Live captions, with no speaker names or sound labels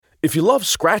If you love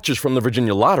scratchers from the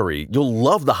Virginia Lottery, you'll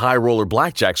love the High Roller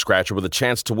Blackjack Scratcher with a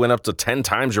chance to win up to 10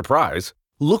 times your prize.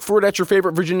 Look for it at your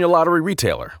favorite Virginia Lottery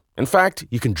retailer. In fact,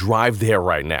 you can drive there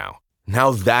right now.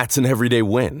 Now that's an everyday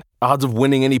win. Odds of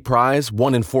winning any prize,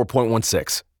 1 in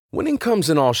 4.16. Winning comes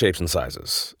in all shapes and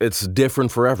sizes. It's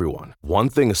different for everyone. One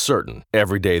thing is certain,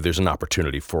 every day there's an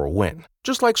opportunity for a win.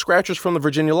 Just like scratchers from the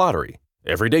Virginia Lottery.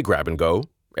 Everyday grab and go,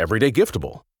 everyday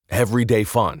giftable, everyday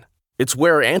fun. It's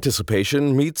where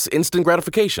anticipation meets instant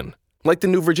gratification. Like the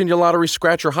new Virginia Lottery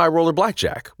Scratcher High Roller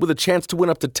Blackjack, with a chance to win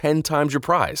up to 10 times your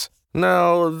prize.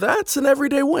 Now, that's an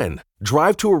everyday win.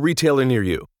 Drive to a retailer near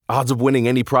you. Odds of winning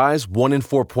any prize, 1 in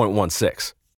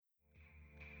 4.16.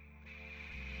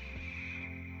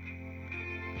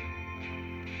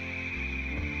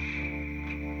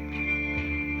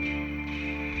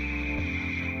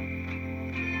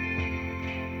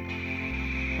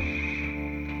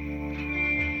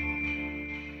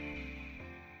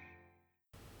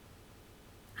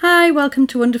 Hi, welcome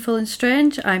to Wonderful and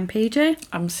Strange. I'm PJ.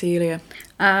 I'm Celia.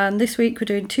 And this week we're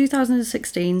doing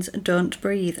 2016's Don't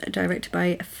Breathe, directed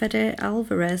by Fede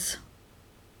Alvarez.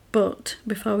 But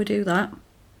before we do that,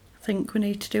 I think we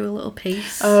need to do a little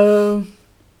piece Oh,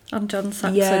 on John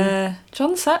Saxon. yeah.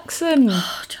 John Saxon.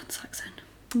 Oh, John Saxon.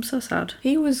 I'm so sad.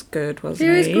 He was good, wasn't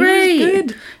He he? was great. He was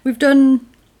good. We've done,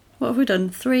 what have we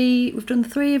done? We've done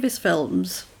 3 of his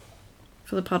films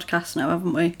for the podcast now,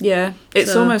 haven't we? Yeah.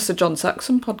 It's So- almost a John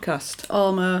Saxon podcast.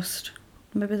 Almost.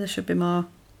 Maybe there should be more.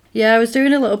 Yeah, I was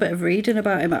doing a little bit of reading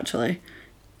about him, actually.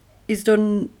 He's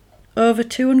done over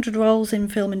 200 roles in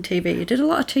film and TV. He did a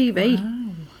lot of TV.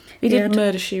 Wow. He did had-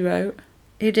 Murder, She Wrote.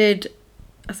 He did,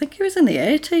 I think he was in the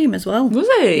A-Team as well. Was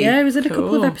he? Yeah, he was in a couple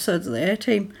of Cool. episodes of the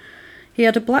A-Team. He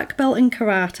had a black belt in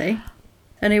karate,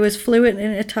 and he was fluent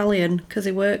in Italian because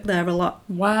he worked there a lot.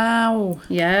 Wow.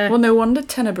 Yeah. Well, no wonder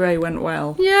Tenebrae went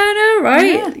well. Yeah, I know,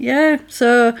 right? Yeah.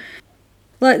 So,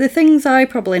 like, the things I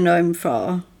probably know him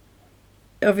for,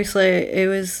 obviously, he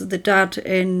was the dad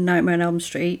in Nightmare on Elm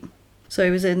Street. So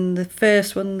he was in the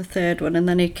first one, the third one, and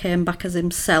then he came back as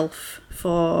himself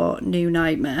for New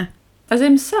Nightmare. As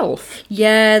himself?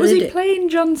 Yeah. Was he playing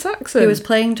John Saxon? He was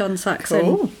playing John Saxon.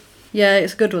 Cool. Yeah,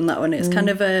 it's a good one, that one. It's kind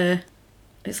of a...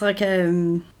 It's like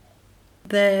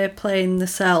they're playing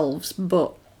themselves,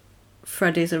 but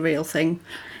Freddy's a real thing.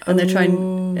 And they're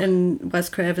trying... And Wes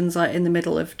Craven's like in the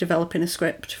middle of developing a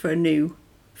script for a new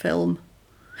film.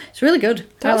 It's really good.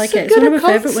 I like it. It's one of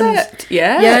my favourite ones.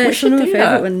 Yeah, Yeah, we it's should one of my do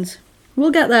favourite that. ones.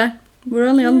 We'll get there. We're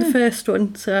only on the first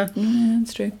one, so... Yeah,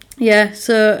 that's true. Yeah,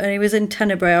 so... And he was in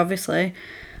Tenebrae, obviously.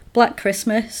 Black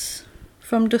Christmas,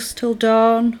 From Dusk Till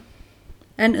Dawn,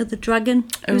 Enter the Dragon.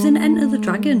 He was in Enter the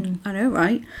Dragon. I know,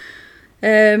 right?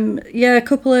 Yeah, a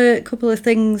couple of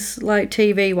things like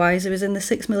TV wise. He was in The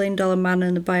 $6 Million Man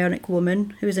and the Bionic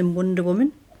Woman. He was in Wonder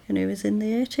Woman, and he was in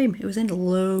the A-Team. He was in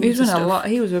loads. He was of in a stuff. lot.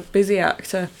 He was a busy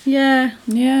actor. Yeah,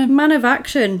 Yeah. man of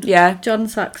action. Yeah. John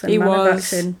Saxon. He man of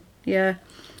was. action. Yeah.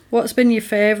 What's been your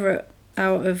favourite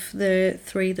out of the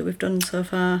 3 that we've done so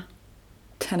far?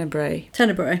 Tenebrae.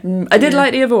 Tenebrae. I did Yeah.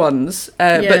 like the other ones,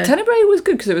 Yeah. but Tenebrae was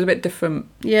good because it was a bit different.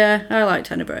 Yeah, I like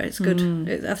Tenebrae. It's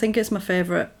good. I think it's my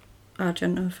favourite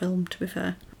Argento film, to be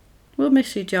fair. We'll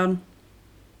miss you, John.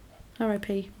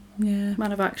 R.I.P. Yeah.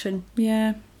 Man of action.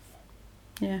 Yeah.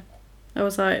 Yeah.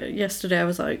 Yesterday I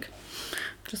was like,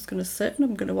 I'm just going to sit and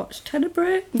I'm going to watch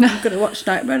Tenebrae, and I'm going to watch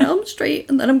Nightmare on Elm Street,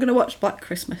 and then I'm going to watch Black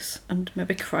Christmas and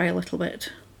maybe cry a little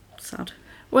bit. Sad.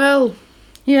 Well,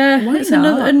 Yeah, Why it's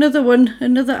not? another one,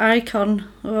 another icon.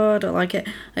 Oh, I don't like it.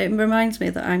 It reminds me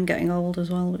that I'm getting old as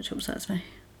well, which upsets me.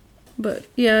 But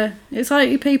yeah, it's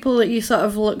like people that you sort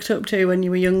of looked up to when you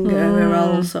were younger are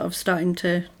all sort of starting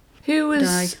to who was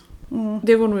die.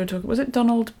 the other one we were talking? Was it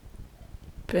Donald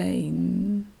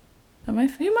Bain? Who am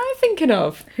I thinking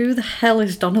of? Who the hell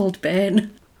is Donald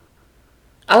Bain?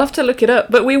 I'll have to look it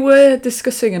up. But we were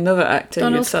discussing another actor.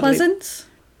 Donald you'd suddenly- Pleasance?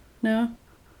 No?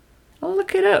 I'll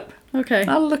look it up. Okay.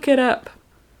 I'll look it up.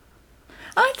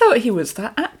 I thought he was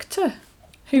that actor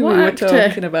who What we were actor?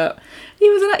 talking about. He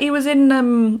was in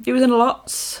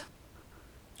lots.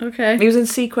 Okay. He was in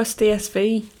Sequest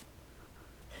DSV.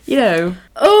 You know.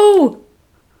 Oh!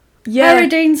 Yeah. Harry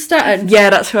Dean Stanton. Yeah,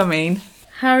 that's who I mean.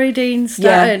 Harry Dean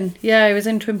Stanton. Yeah, he was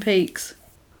in Twin Peaks.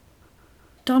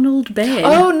 Donald Bain.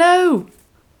 Oh no.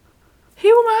 Who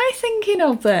am I thinking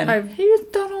of then? I'm- Who's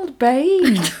Donald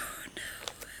Bain?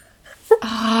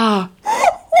 Ah,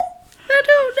 I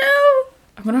don't know.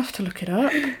 I'm gonna have to look it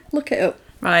up. Look it up.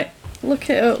 Right. Look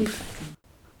it up.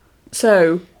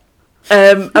 So,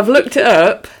 I've looked it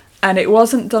up, and it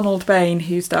wasn't Donald Bain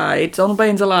who's died. Donald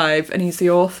Bain's alive, and he's the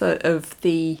author of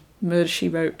the Murder, She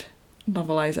Wrote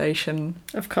novelisation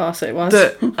Of course it was.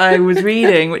 that I was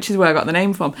reading, which is where I got the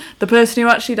name from. The person who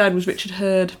actually died was Richard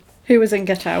Hurd, Who was in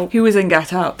Get Out? who was in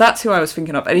Get Out. That's who I was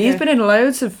thinking of. And he's Yeah. been in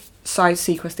loads of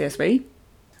Sequest DSV.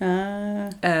 Ah,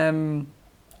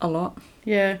 A lot.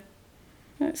 yeah.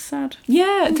 It's sad.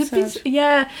 Yeah, That's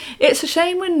sad. it's a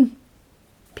shame when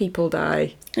people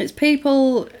die. It's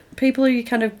people you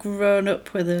kind of grown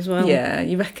up with as well. Yeah,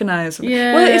 you recognise them.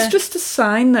 Yeah. Well, it's just a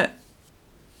sign that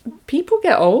people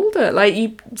get older. Like,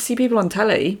 you see people on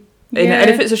telly, Yeah. and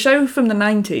if it's a show from the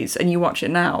 90s and you watch it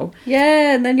now,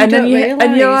 Yeah, and then you don't realise.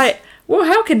 and you're like, well,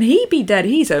 how can he be dead?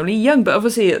 He's only young. But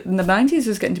obviously, in the 90s,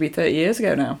 it's getting to be 30 years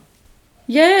ago now.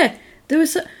 Yeah, there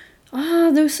was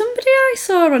somebody I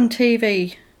saw on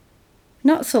TV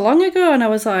not so long ago, and I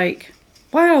was like,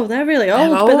 wow, they're really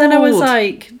old. They're But then I was old.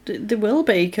 like, they will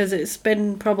be, because it's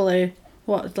been probably,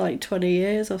 like 20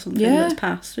 years or something Yeah. that's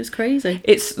passed. It's crazy.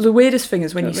 It's the weirdest thing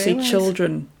is when Don't you see realise.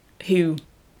 children who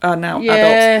are now Yeah.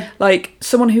 adults. Like,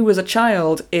 someone who was a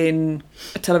child in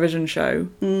a television show,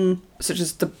 such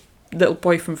as the little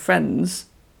boy from Friends.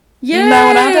 Yeah,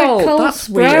 Now an adult. Cole That's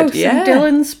Sprouse weird, yeah. and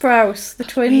Dylan Sprouse, the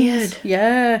twins. weird.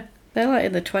 Yeah, they're like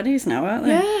in their 20s now, aren't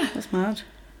they? Yeah. That's mad.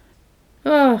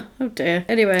 Oh dear.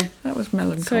 Anyway, That was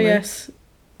melancholy. so yes,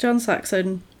 John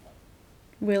Saxon,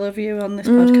 we love you on this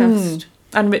podcast.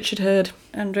 And Richard Hurd.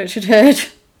 And Richard Hurd,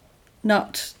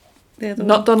 not the other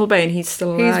Not one. Donald Bain, he's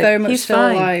still alive. He's very much still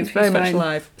fine. alive. He's very He's much fine.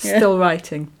 alive. Yeah. Still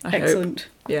writing, I hope. Excellent.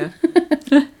 Yeah.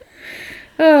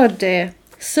 Oh dear.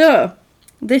 So,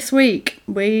 this week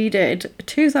we did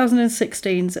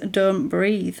 2016's Don't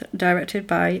Breathe, directed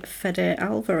by Fede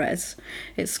Alvarez.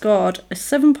 It scored a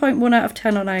 7.1 out of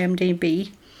 10 on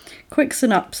IMDb. Quick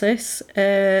synopsis.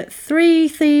 3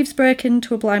 thieves break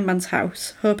into a blind man's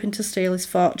house, hoping to steal his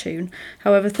fortune.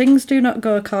 However, things do not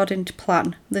go according to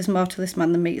plan. There's more to this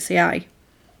man than meets the eye.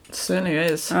 Certainly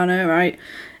is. I know, right?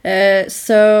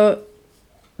 So,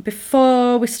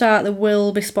 before we start, there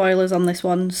will be spoilers on this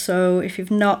one. So, if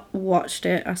you've not watched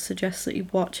it, I suggest that you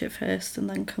watch it first and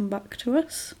then come back to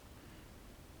us.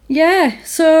 Yeah,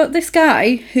 so this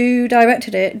guy who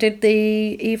directed it did the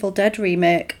Evil Dead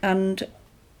remake, and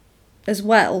as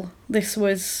well, this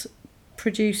was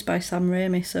produced by Sam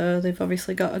Raimi, so they've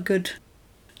obviously got a good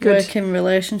working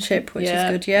relationship, which Yeah.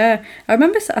 is good. Yeah, I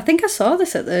think I saw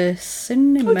this at the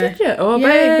cinema. Oh, did you? Oh, I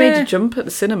bet it made you jump at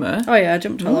the cinema. Oh yeah, I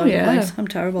jumped all Oh, over yeah. the place. I'm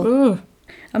terrible. Ooh.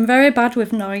 I'm very bad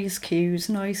with noise cues.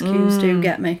 Noise cues do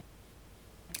get me.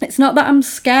 It's not that I'm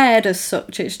scared as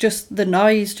such. It's just the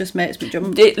noise just makes me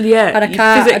jump, Yeah, and I you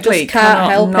can't. I physically just can't cannot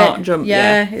help not it. jump.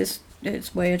 Yeah,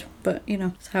 it's weird, but you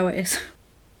know, it's how it is.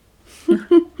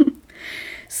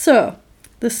 So,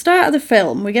 the start of the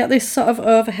film, we get this sort of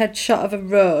overhead shot of a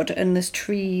road, and there's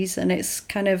trees, and it's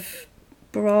kind of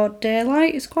broad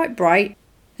daylight. It's quite bright,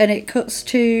 and it cuts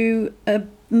to a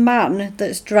man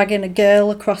that's dragging a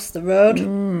girl across the road,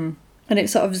 and it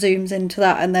sort of zooms into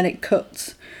that, and then it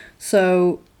cuts.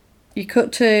 So you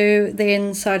cut to the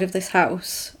inside of this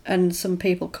house and some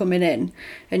people coming in,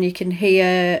 and you can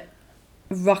hear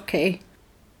Rocky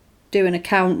doing a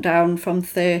countdown from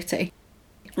 30,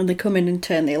 and they come in and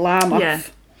turn the alarm off. Yeah.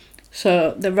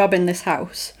 So they're robbing this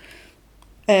house.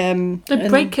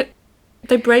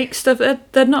 They break stuff.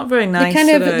 They're not very nice.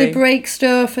 They break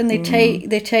stuff, and they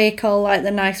take all like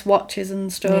the nice watches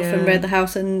and stuff and Yeah. raid the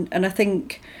house, and I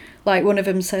think like one of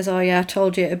them says, "Oh yeah, I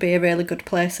told you it'd be a really good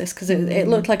place," this, because it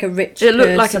looked like a rich. It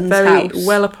looked like a person's very house.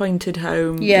 well appointed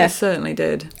home. Yeah. It certainly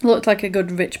did. Looked like a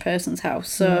good rich person's house.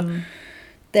 So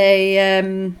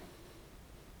they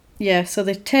so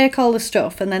they take all the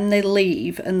stuff and then they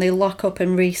leave and they lock up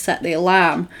and reset the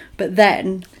alarm, but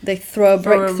then they throw a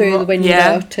brick through the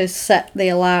window to set the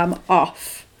alarm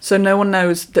off. So no one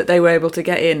knows that they were able to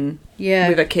get in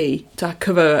with a key to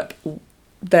cover up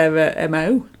their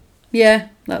MO. Yeah,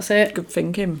 that's it. Good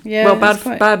thinking. Yeah, Well, that's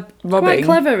bad robbing. Quite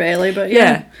clever, really, but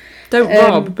Yeah. Don't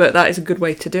rob, but that is a good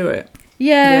way to do it.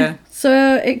 Yeah.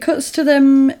 So it cuts to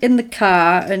them in the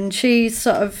car, and she's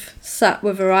sort of sat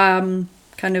with her arm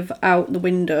kind of out the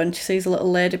window, and she sees a little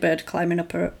ladybird climbing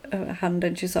up her hand,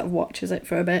 and she sort of watches it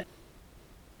for a bit.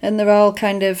 And they're all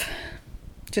kind of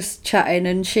just chatting,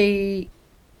 and she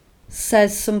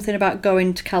says something about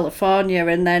going to California,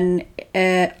 and then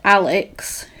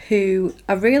Alex, who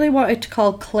I really wanted to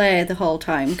call Clay the whole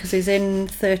time, because he's in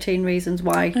 13 Reasons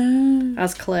Why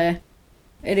as Clay,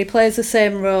 and he plays the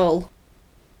same role.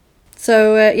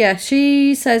 So,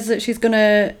 she says that she's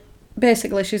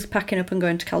packing up and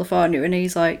going to California, and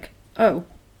he's like, oh,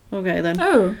 okay then.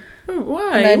 Oh,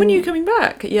 why? then- When are you coming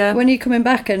back? Yeah. When are you coming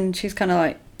back? And she's kind of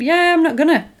like, yeah, I'm not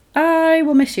gonna. I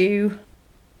will miss you,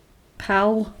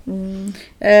 pal. And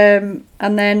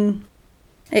then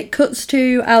It cuts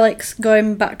to Alex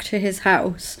going back to his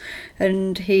house,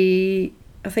 and I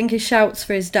think he shouts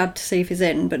for his dad to see if he's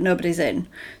in, but nobody's in.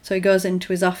 So he goes into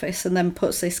his office and then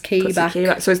puts this key back.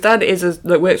 So his dad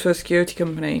works for a security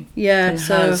company. Yeah, and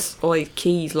so has all his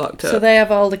keys locked up. So they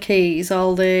have all the keys,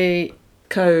 all the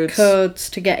codes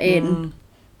to get in.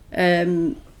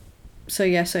 So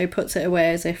he puts it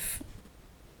away as if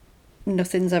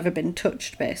nothing's ever been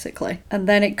touched, basically. And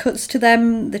then it cuts to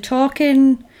them. They're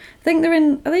talking. I think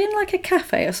are they in like a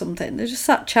cafe or something? They're just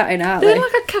sat chatting, aren't they? They're in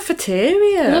like a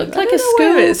cafeteria. It looked like a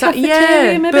school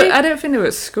cafeteria, maybe. But I don't think they were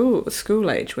at school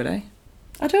age, were they?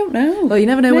 I don't know. Well, you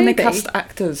never know when they Maybe. cast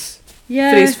actors for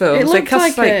Yeah, these it films. They looked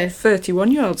cast like like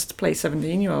 31-year-olds to play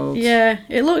 17-year-olds. Yeah,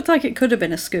 it looked like it could have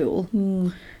been a school.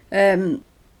 And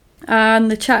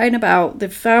they're chatting about,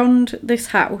 they've found this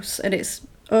house and it's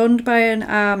owned by an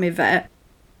army vet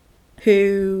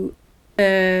who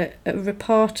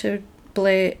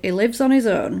reportedly, he lives on his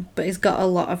own, but he's got a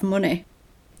lot of money.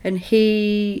 And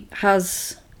he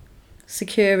has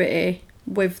security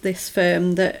with this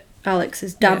firm that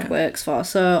Alex's dad works for,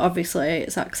 so obviously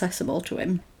it's accessible to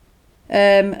him.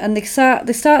 And they start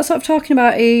sort of talking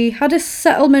about he had a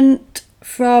settlement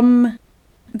from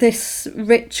this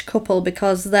rich couple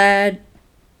because their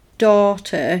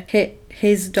daughter hit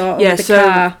his daughter with the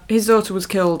car. His daughter was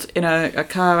killed in a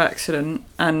car accident,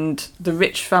 and the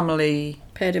rich family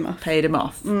paid him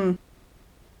off.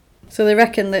 So they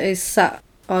reckon that he's sat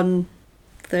on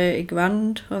 30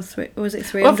 grand or was it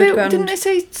 300 grand? Didn't they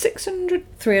say 600?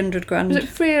 300 grand.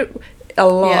 Was it a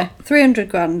lot? Yeah, 300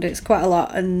 grand. It's quite a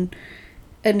lot, and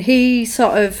he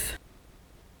sort of.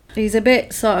 He's a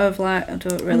bit sort of like, I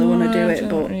don't really want to do it,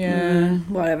 but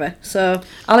whatever. So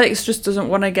Alex just doesn't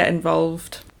want to get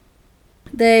involved.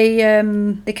 They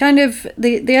end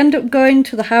up going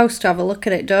to the house to have a look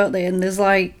at it, don't they? And there's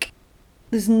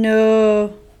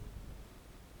no.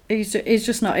 He's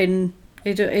just not in.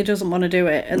 He doesn't want to do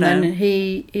it, and then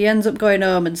he ends up going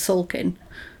home and sulking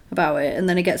about it, and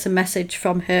then he gets a message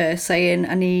from her saying,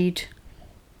 "I need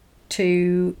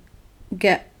to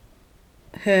get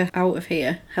her out of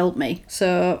here, help me."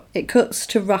 So it cuts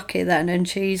to Rocky then, and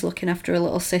she's looking after her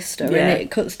little sister, and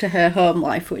it cuts to her home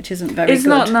life, which isn't very good. It's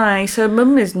not nice. Her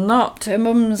mum is not. Her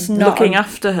mum's not looking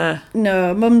after her.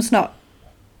 No, mum's not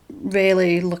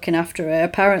really looking after her.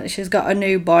 Apparently she's got a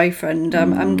new boyfriend.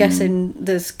 I'm guessing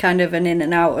there's kind of an in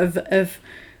and out of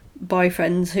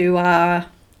boyfriends who are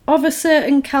of a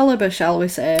certain calibre, shall we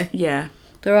say. Yeah.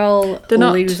 They're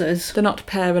losers. They're not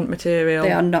parent material.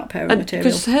 They are not parent material.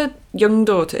 Because her young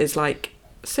daughter is like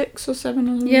 6 or 7 or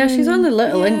something. Yeah, she's only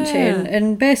little, isn't she?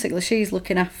 And basically she's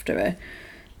looking after her.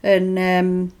 And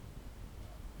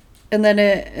then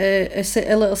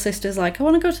a little sister's like, I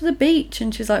want to go to the beach.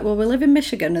 And she's like, well, we live in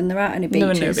Michigan and there aren't any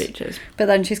beaches. No beaches. But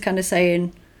then she's kind of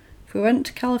saying, if we went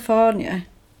to California,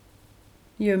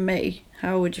 you and me,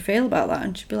 how would you feel about that?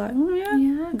 And she'd be like, oh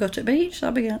yeah. Go to the beach,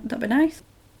 that'd be nice.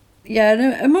 Yeah,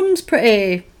 no, her mum's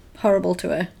pretty horrible to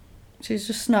her. She's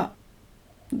just not.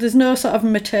 There's no sort of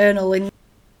maternal instinct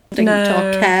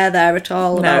or care there at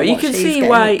all. No, about you what can she's see getting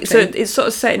why. up to. So it's sort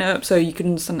of setting it up so you can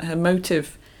understand her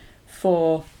motive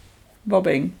for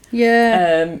robbing.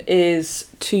 Yeah, is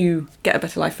to get a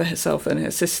better life for herself and her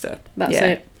sister.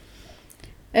 That's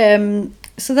it.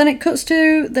 So then it cuts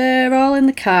to they're all in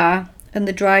the car and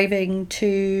they're driving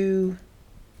to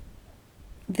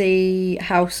the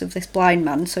house of this blind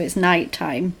man, so it's night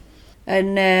time,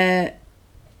 and I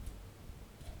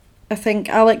think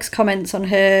Alex comments on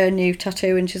her new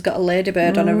tattoo, and she's got a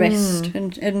ladybird on her wrist,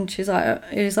 and he's like,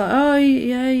 oh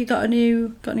yeah, you got a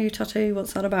new tattoo,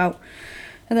 what's that about?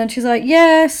 And then she's like,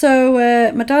 yeah, so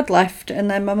my dad left,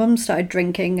 and then my mum started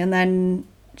drinking, and then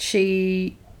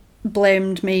she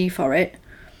blamed me for it.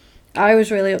 I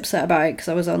was really upset about it because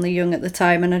I was only young at the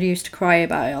time, and I used to cry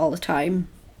about it all the time.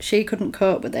 She couldn't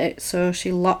cope with it, so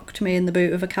she locked me in the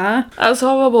boot of a car. That's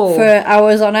horrible. For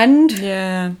hours on end.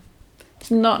 Yeah.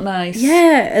 It's not nice.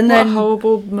 Yeah, and what then... a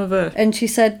horrible mother. And she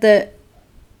said that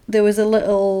there was a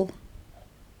little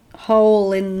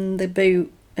hole in the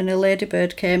boot and a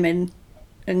ladybird came in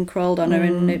and crawled on her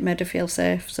and it made her feel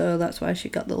safe, so that's why she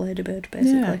got the ladybird,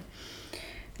 basically.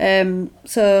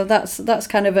 So that's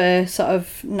kind of a sort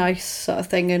of nice sort of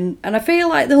thing, and I feel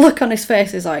like the look on his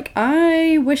face is like,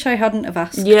 I wish I hadn't have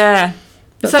asked. Yeah.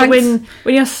 But it's like when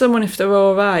you ask someone if they're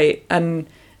alright and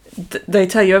they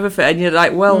tell you everything and you're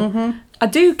like, well, I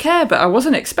do care, but I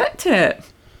wasn't expecting it.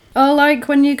 Or like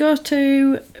when you go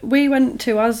to... We went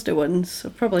to Asda once,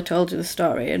 I've probably told you the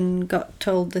story, and got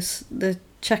told the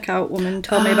checkout woman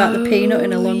told me about the peanut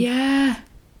in her lung. Yeah.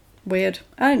 Weird.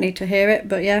 I didn't need to hear it,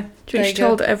 but yeah. She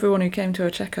told everyone who came to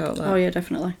her checkout that. Oh yeah,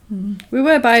 definitely. We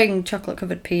were buying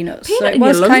chocolate-covered peanuts, so Peanut it in your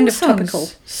was kind lungs of topical.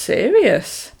 sounds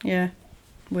serious. Yeah,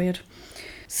 weird.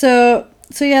 So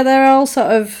yeah, they're all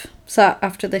sort of sat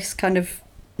after this kind of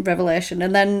revelation,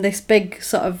 and then this big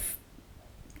sort of,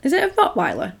 is it a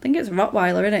Rottweiler? I think it's a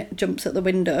Rottweiler, innit? Jumps at the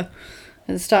window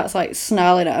and starts like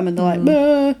snarling at them, and they're like,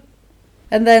 "Bah!"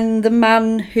 And then the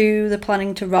man who they're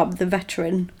planning to rob, the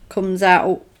veteran, comes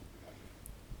out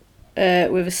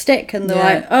with a stick, and they're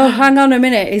like, "Oh, hang on a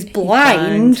minute, he's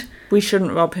blind. We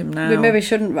shouldn't rob him now. We maybe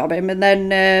shouldn't rob him." And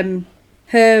then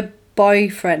her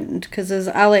boyfriend, because there's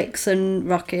Alex and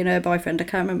Rocky and her boyfriend, I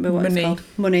can't remember what it's called.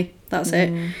 Money, that's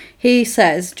it. He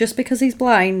says, just because he's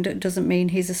blind doesn't mean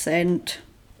he's a saint.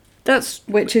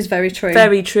 Which is very true.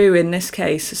 Very true in this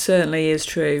case. It certainly is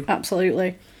true.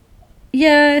 Absolutely.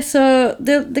 Yeah, so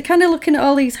they're kind of looking at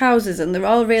all these houses, and they're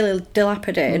all really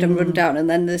dilapidated and run down, and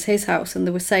then there's his house, and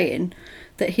they were saying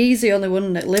that he's the only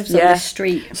one that lives on this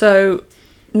street. So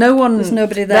there's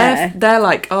nobody there. They're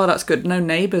like, oh, that's good. No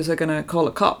neighbours are going to call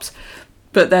the cops.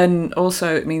 But then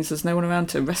also it means there's no one around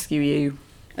to rescue you.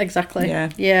 Exactly.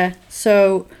 Yeah.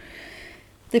 So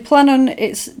they plan on,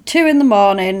 it's 2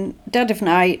 a.m, dead of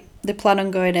night. They plan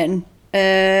on going in.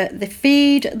 They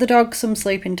feed the dog some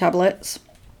sleeping tablets.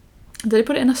 Did they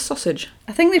put it in a sausage?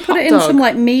 I think they put it in some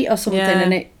like meat or something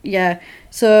in it. Yeah.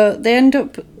 So they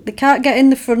can't get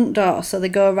in the front door, so they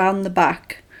go around the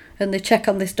back and they check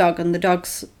on this dog, and the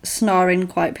dog's snoring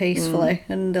quite peacefully.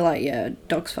 And they're like, yeah,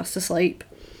 dog's fast asleep.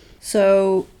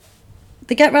 So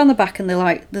they get round the back and they're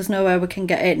like, there's nowhere we can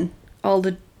get in. All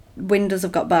the windows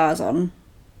have got bars on.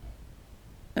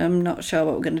 I'm not sure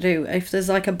what we're going to do. If there's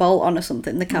like a bolt on or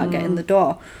something, they can't get in the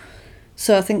door.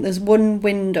 So I think there's one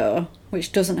window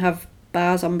which doesn't have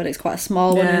bars on, but it's quite a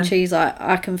small one, and she's like,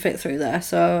 I can fit through there,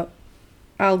 so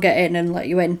I'll get in and let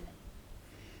you in.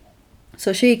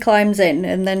 So she climbs in,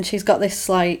 and then she's got this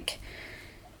like,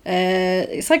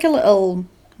 it's like a little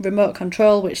remote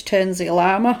control which turns the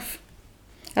alarm off.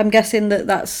 I'm guessing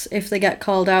that's if they get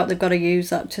called out, they've got to use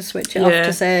that to switch it off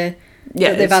to say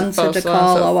that they've answered a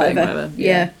call or whatever.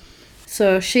 Yeah.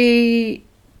 So she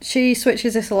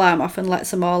switches this alarm off and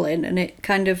lets them all in, and it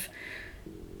kind of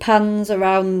pans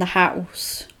around the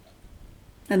house,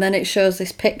 and then it shows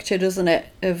this picture, doesn't it,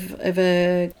 of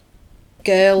a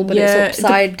girl, but it's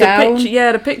upside down.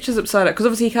 The picture's upside down, because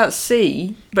obviously he can't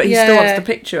see, but he still wants the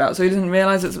picture out, so he doesn't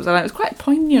realise it's upside down. It was quite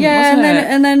poignant,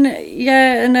 wasn't it?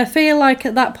 And I feel like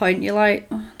at that point you're like,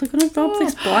 oh, they're going to rob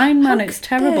this blind man, it's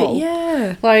terrible.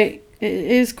 Like,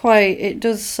 it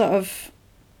does sort of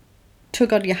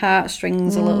tug on your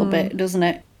heartstrings a little bit, doesn't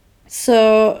it?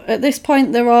 So at this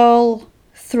point they're all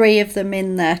 3 of them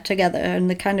in there together, and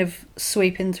they're kind of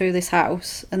sweeping through this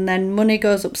house, and then Money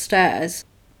goes upstairs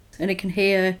and he can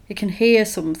hear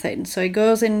something, so he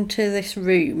goes into this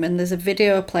room, and there's a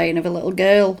video playing of a little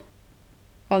girl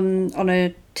on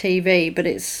a TV, but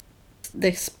it's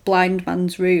this blind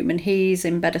man's room, and he's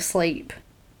in bed asleep.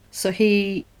 So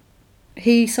he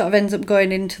sort of ends up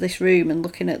going into this room and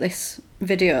looking at this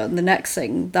video, and the next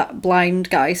thing, that blind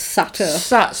guy sat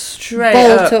straight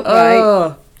bolt up, right?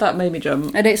 Oh, that made me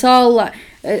jump. And it's all like,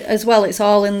 as well, it's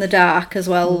all in the dark as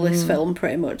well, this film,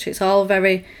 pretty much. It's all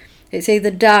it's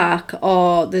either dark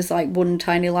or there's like one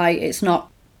tiny light. It's not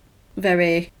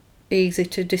very easy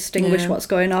to distinguish what's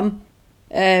going on.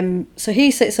 So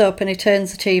he sits up and he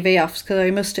turns the TV off,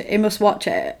 because he must watch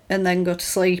it and then go to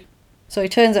sleep. So he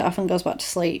turns it off and goes back to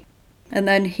sleep. And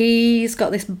then he's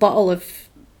got this bottle of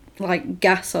like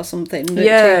gas or something.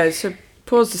 So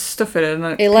pours the stuff in it, and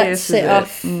then he lets it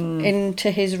off into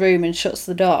his room and shuts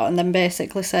the door, and then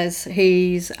basically says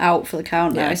he's out for the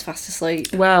count now, he's fast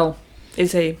asleep. Well,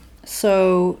 is he?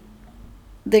 So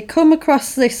they come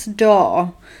across this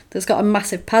door that's got a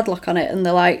massive padlock on it, and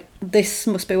they're like, this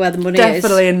must be where the money is.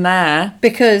 Definitely in there.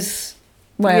 Because,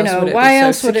 why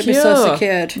else would it be so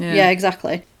secured? Yeah,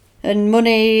 exactly. And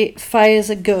Money fires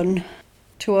a gun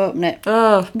to open it.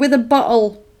 With a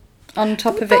bottle on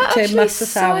top of it to mask the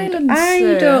sound.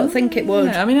 I don't think it would.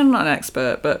 I mean, I'm not an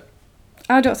expert, but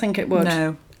I don't think it would.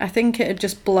 No. I think it'd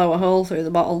just blow a hole through the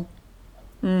bottle.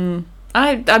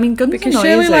 I mean, guns because are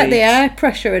surely noisy. like the air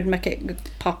pressure would make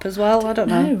it pop as well. I don't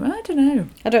know.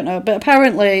 I don't know, but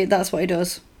apparently that's what he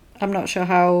does. I'm not sure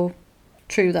how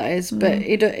true that is, but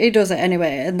he does it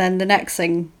anyway. And then the next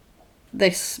thing,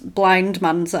 this blind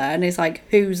man's there, and he's like,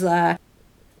 "Who's there?"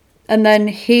 And then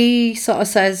he sort of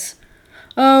says,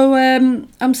 "Oh,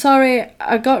 I'm sorry,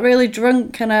 I got really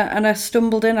drunk and I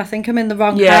stumbled in. I think I'm in the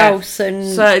wrong house." And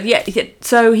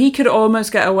so he could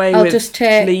almost get away with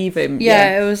leave him.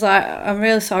 Yeah, it was like, "I'm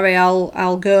really sorry,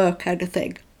 I'll go," kind of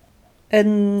thing.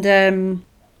 and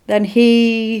then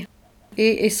he's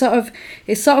sort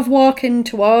of walking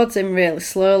towards him really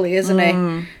slowly, isn't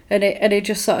he? And he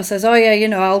just sort of says, "Oh yeah,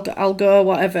 I'll go,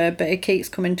 whatever." But he keeps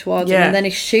coming towards him, and then he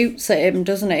shoots at him,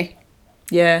 doesn't he?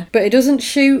 Yeah. But he doesn't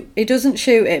shoot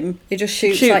him. He just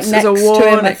shoots like as next a to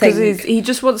him, I think. Because he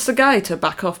just wants the guy to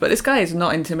back off. But this guy is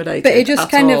not intimidated. But he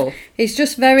just at all. he's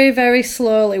just very, very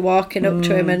slowly walking up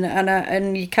to him,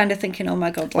 and you're kind of thinking, oh my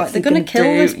God, like they're going to kill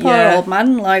this poor old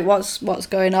man. Like what's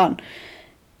going on?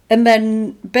 And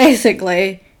then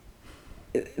basically,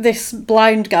 this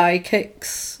blind guy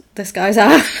kicks this guy's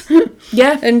ass.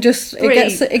 Yeah. And just it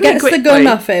gets the gun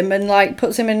off him and like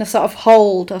puts him in a sort of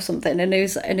hold or something, and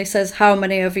he says, "How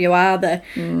many of you are there?"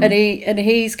 And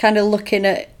he's kind of looking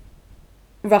at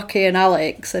Rocky and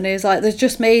Alex, and he's like, there's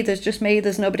just me,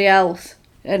 there's nobody else.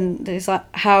 And he's like,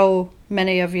 "How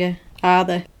many of you are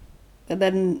there?" And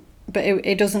then but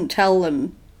he doesn't tell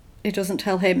him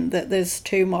that there's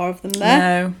two more of them there.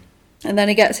 No. And then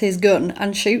he gets his gun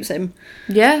and shoots him.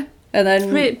 Yeah. And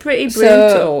then pretty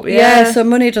brutal. So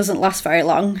Money doesn't last very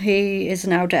long. He is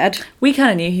now dead. We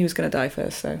kind of knew he was going to die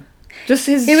first, though. Just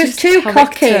his. He was too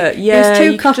cocky. Yeah, he was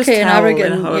too cocky and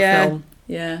arrogant. In a horror yeah. film.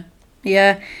 Yeah.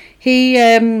 Yeah. He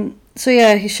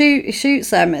he shoots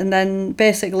them, and then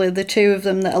basically the two of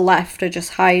them that are left are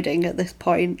just hiding at this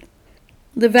point.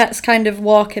 The vet's kind of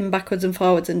walking backwards and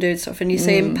forwards and doing stuff, and you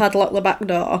see him padlock the back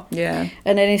door. Yeah.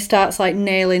 And then he starts like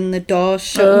nailing the doors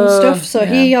shut and stuff. So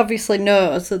he obviously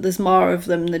knows that there's more of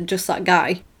them than just that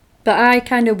guy. But I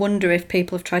kind of wonder if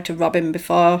people have tried to rob him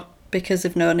before because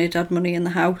they've known he'd had money in the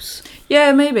house.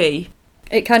 Yeah, maybe.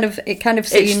 It kind of seems it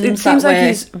seems that like way.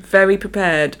 he's very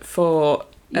prepared for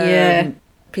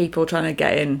people trying to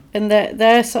get in. And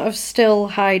they're sort of still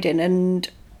hiding, and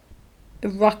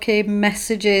Rocky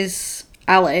messages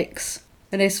Alex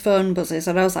and his phone buzzes,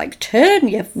 and I was like, turn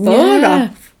your phone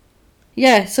off.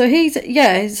 Yeah, so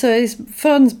his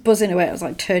phone's buzzing away. I was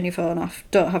like, turn your phone off,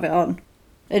 don't have it on.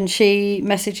 And she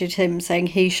messaged him saying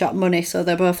he shot Money, so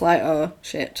they're both like, oh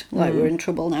shit, like we're in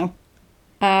trouble now.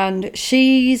 And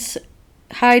she's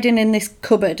hiding in this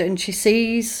cupboard, and she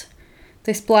sees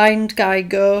this blind guy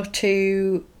go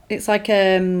to, it's like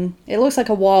it looks like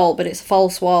a wall, but it's a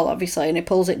false wall, obviously, and he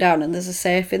pulls it down, and there's a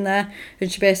safe in there,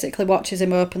 and she basically watches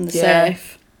him open the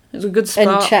safe. It's a good spot.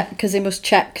 And check, because he must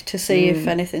check to see if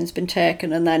anything's been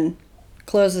taken, and then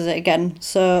closes it again.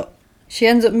 So she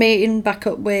ends up meeting back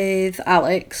up with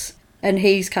Alex, and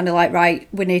he's kind of like, right,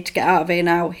 we need to get out of here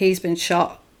now. He's been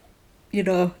shot.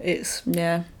 It's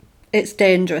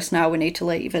dangerous now. We need to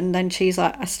leave. And then she's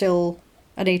like,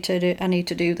 I need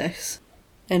to do this.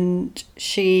 And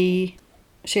she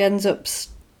ends up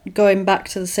going back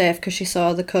to the safe because she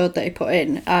saw the code that he put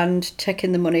in and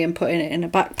taking the money and putting it in a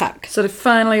backpack. So they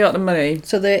finally got the money.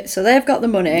 So they've got the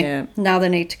money. Yeah. Now Now they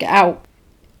need to get out.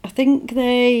 I think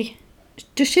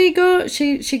does she go?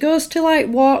 She goes to like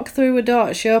walk through a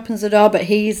door. She opens the door, but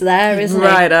he's there, isn't he?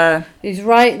 Right there. He's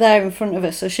right there in front of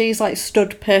her. So she's like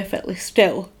stood perfectly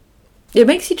still. It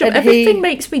makes you jump. And Everything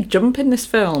makes me jump in this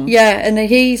film. Yeah, and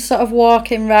he's sort of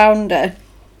walking round her,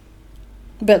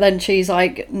 but then she's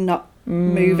like not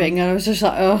moving, and I was just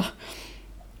like, oh.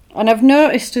 And I've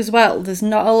noticed as well, there's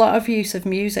not a lot of use of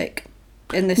music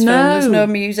in this film. There's no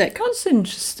music. That's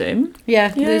interesting. Yeah,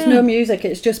 there's no music.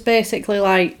 It's just basically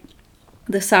like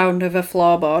the sound of a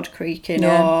floorboard creaking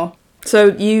or... So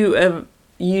you are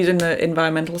using the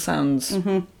environmental sounds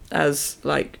as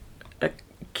like a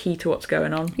key to what's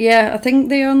going on? Yeah, I think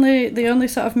the only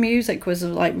sort of music was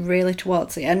like really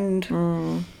towards the end.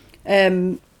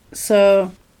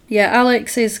 So yeah,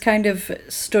 Alex is kind of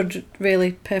stood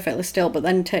really perfectly still, but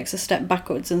then takes a step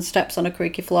backwards and steps on a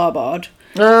creaky floorboard.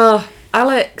 Oh,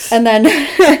 Alex! And then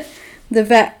the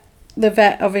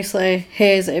vet obviously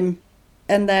hears him,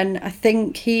 and then I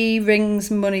think he rings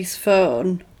Money's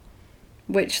phone,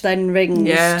 which then rings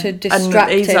to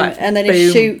distract him, like, and then boom,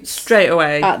 he shoots straight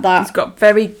away at that. He's got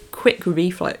very quick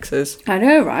reflexes. I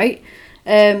know, right?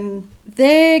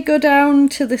 They go down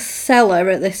to the cellar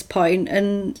at this point,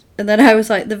 and then I was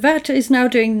like, the vet is now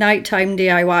doing nighttime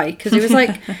DIY, because he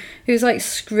was like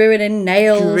screwing in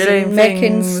nails Drilling and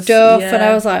making things, stuff, and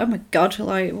I was like, oh my god,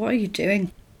 like, what are you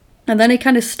doing? And then he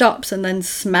kind of stops and then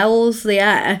smells the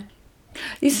air.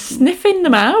 He's sniffing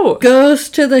them out. Goes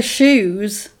to the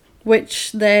shoes,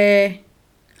 which they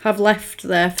have left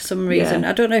there for some reason.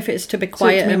 I don't know if it's to be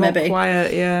quieter, maybe.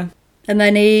 Quiet, yeah. And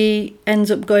then he ends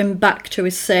up going back to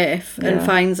his safe and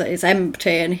finds that it's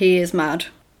empty, and he is mad.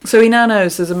 So he now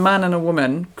knows there's a man and a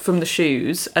woman from the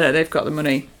shoes, and that they've got the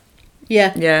money.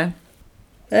 Yeah. Yeah.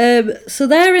 So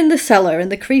they're in the cellar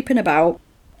and they're creeping about,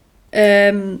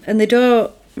 and they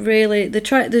don't really. They're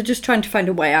just trying to find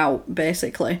a way out,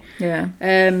 basically. Yeah.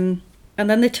 And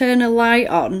then they turn a light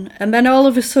on, and then all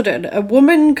of a sudden, a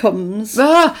woman comes.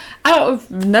 Out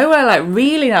of nowhere, like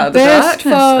really out of the burst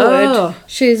darkness. forward. Oh,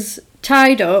 She's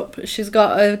tied up. She's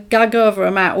got a gag over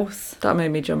her mouth, that made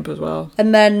me jump as well.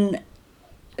 and then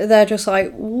they're just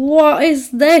like, "What is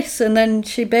this?" And then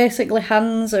she basically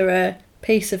hands her a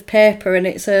piece of paper, and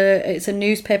it's a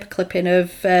newspaper clipping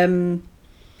of.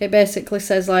 It basically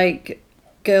says like,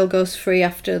 "Girl goes free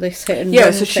after this hit and run."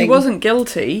 Yeah, so she thing. wasn't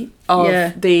guilty of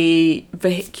Yeah. the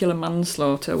vehicular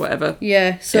manslaughter, whatever.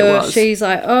 Yeah, It so was. she's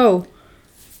like, "Oh,"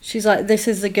 she's like, "This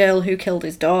is the girl who killed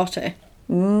his daughter."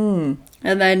 Mm.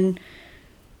 And then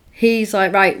he's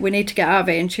like, "Right, we need to get out of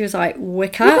here." And she was like, "We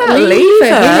can't, can't leave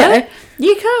her here.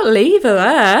 You can't leave her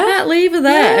there. Can't leave her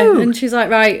there." No. And she's like,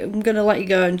 "Right, I'm gonna let you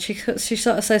go." And she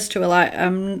sort of says to her like,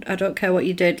 "I don't care what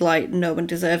you did. Like, no one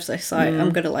deserves this. Like,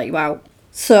 I'm gonna let you out."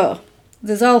 So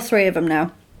there's all three of them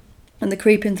now, and they're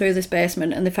creeping through this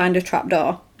basement, and they find a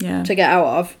trapdoor Yeah. to get out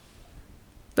of.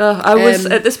 I was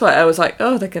at this point. I was like,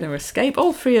 "Oh, they're going to escape,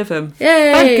 all three of them."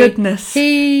 Yay! Thank goodness.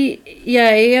 He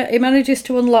manages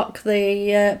to unlock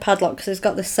the padlock because he's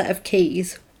got this set of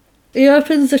keys. He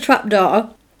opens the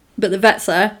trapdoor, but the vet's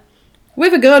there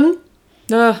with a gun,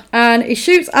 and he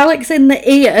shoots Alex in the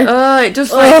ear. It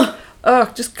just like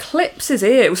just clips his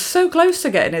ear. It was so close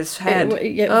to getting his head.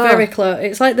 Very close.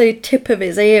 It's like the tip of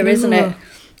his ear, isn't it?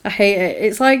 I hate it.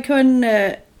 It's like when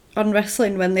on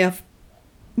wrestling when they have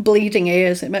bleeding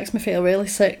ears. It makes me feel really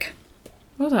sick.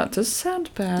 Well, that does sound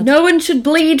bad. No one should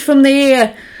bleed from the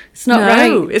ear. It's not right.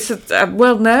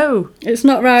 No. It's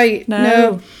not right.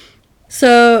 No.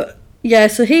 So yeah,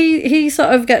 so he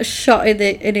sort of gets shot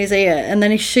in his ear, and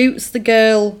then he shoots the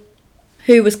girl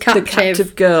who was captive. The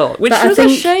captive girl, which But I was a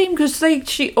think- shame because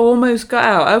she almost got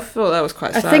out. I thought that was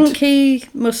quite sad. I think he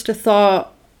must have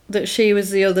thought that she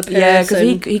was the other person. Yeah, because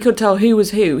he could tell who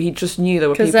was who. He just knew there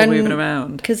were people moving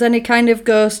around. Because then he kind of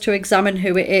goes to examine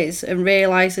who it is and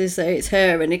realises that it's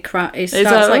her, and he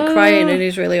starts like, crying, and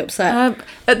he's really upset.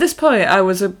 At this point, I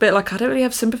was a bit like, I don't really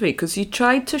have sympathy because you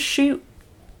tried to shoot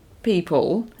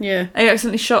people. Yeah. And you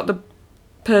accidentally shot the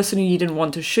person who you didn't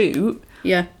want to shoot.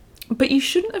 Yeah. But you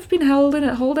shouldn't have been holding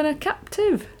her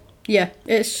captive. Yeah.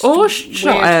 It's Or weird.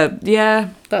 shot her. Yeah.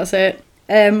 That's it.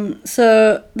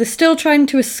 So they're still trying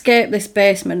to escape this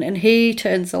basement, and he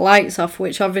turns the lights off,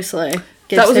 which obviously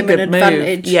gives That was a him good an move.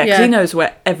 advantage. Yeah, because he knows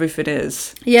where everything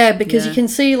is. Yeah, because you Yeah. can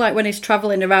see like when he's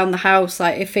travelling around the house,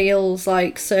 like he feels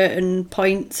like certain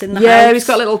points in the house. Yeah, he's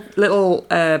got little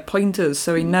pointers,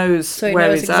 so he knows where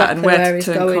knows he's at and exactly where he's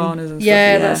to turn going. corners and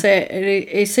Yeah, stuff. that's it. And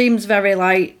he seems very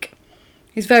like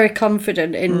he's very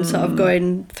confident in sort of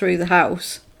going through the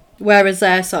house, whereas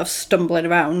they're sort of stumbling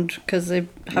around because they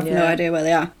have no Yeah. idea where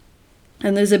they are.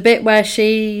 And there's a bit where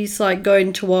she's like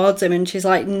going towards him, and she's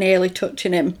like nearly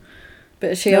touching him,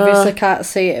 but she obviously can't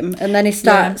see him. And then he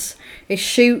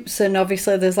shoots, and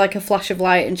obviously there's like a flash of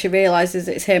light, and she realises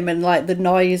it's him, and like the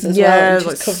noise as well, and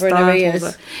she's covering her ears.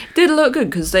 It did look good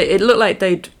because it looked like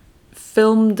they'd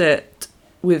filmed it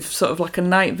with sort of like a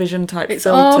night vision type It's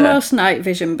filter. almost night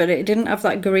vision, but it didn't have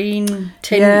that green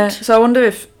tint. Yeah, so I wonder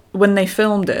if when they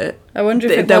filmed it, I wonder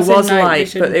if there it was in night light,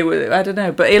 vision. but it was, I don't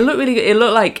know. But it looked really good. It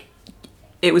looked like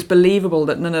it was believable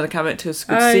that none of the characters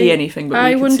could see anything, but we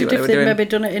could see wondered what they if were they'd doing. maybe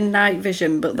done it in night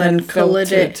vision, but then And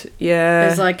coloured it filtered, yeah,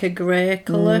 as like a grey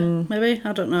colour, maybe?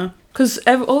 I don't know. because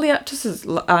all the actors'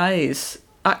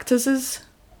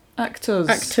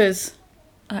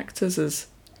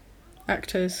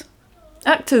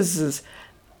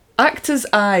 actors'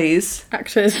 eyes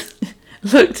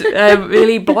looked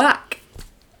really black,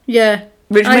 Yeah.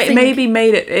 which I think- maybe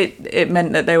made it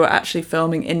meant that they were actually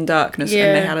filming in darkness. Yeah,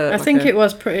 and they had I think it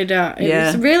was pretty dark. It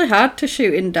was really hard to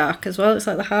shoot in dark as well. It's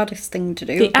like the hardest thing to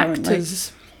do. the apparently.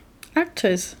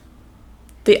 actors,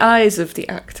 the eyes of the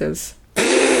actors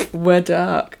were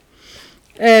dark.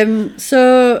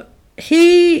 So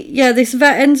this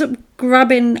vet ends up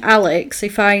grabbing Alex. He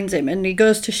finds him and he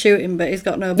goes to shoot him, but he's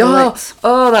got no bullets.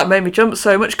 Oh, that made me jump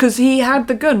so much because he had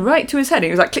the gun right to his head. He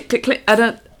was like, click, click, click.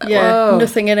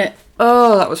 Nothing in it.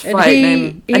 Oh, that was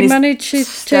frightening. He and he's manages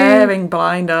staring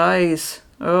blind eyes.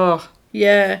 Oh.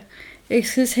 Yeah.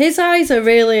 It's 'cause his eyes are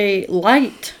really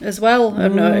light as well,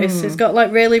 I've noticed. He's got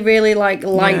like really, really like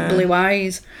light blue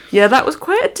eyes. Yeah, that was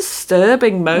quite a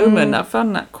disturbing moment. I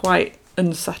found that quite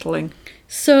unsettling.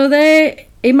 So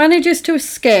he manages to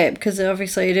escape because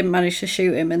obviously he didn't manage to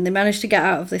shoot him, and they manage to get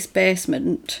out of this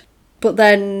basement. But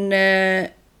then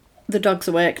the dog's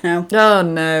awake now. Oh,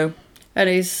 no. and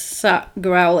he's sat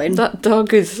growling. That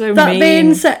dog is so That mean.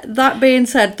 being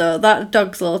said, though, that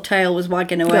dog's little tail was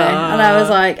wagging away, Ah. and I was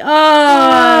like,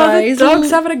 The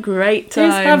dog's having a great time.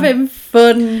 He's having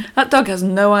fun. That dog has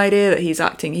no idea that he's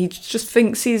acting. He just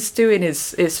thinks he's doing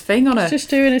his thing on her. He's just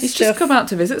doing his He's stuff. just come out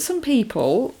to visit some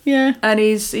people. Yeah. And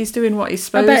he's doing what he's I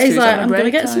supposed bet to. he's like, having a I'm going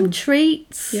to great get some time.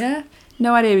 treats. Yeah.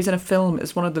 No idea he's in a film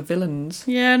as one of the villains.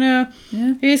 Yeah, no.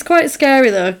 Yeah. He's quite scary,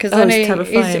 though, because then he's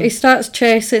terrifying. he starts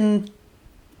chasing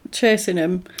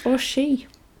him. Or she.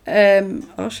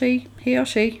 Or she. He or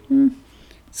she.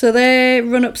 So they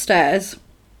run upstairs.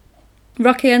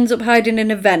 Rocky ends up hiding in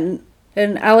a vent,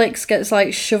 and Alex gets,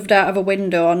 like, shoved out of a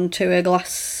window onto a glass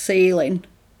ceiling.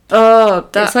 Oh,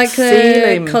 that's It's like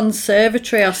ceiling. a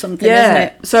conservatory or something, yeah. isn't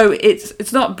it? So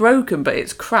it's not broken, but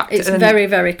it's cracked. It's and very,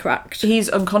 very cracked. He's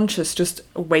unconscious, just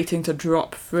waiting to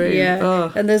drop through. Yeah,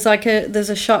 Ugh. and there's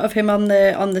a shot of him on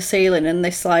the ceiling, and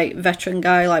this like veteran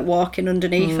guy like walking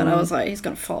underneath, and I was like, he's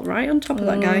gonna fall right on top of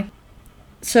that guy.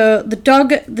 So the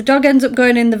dog ends up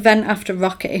going in the vent after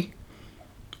Rocky,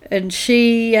 and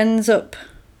she ends up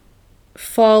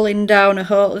falling down a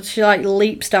hole. She like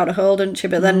leaps down a hole, doesn't she?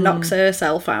 But then knocks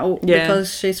herself out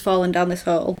because she's fallen down this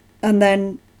hole. And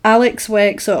then Alex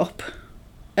wakes up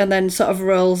and then sort of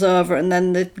rolls over, and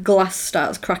then the glass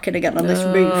starts cracking again on this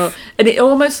roof. And it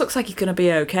almost looks like he's going to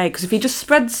be okay, because if he just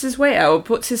spreads his weight out,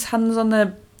 puts his hands on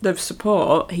the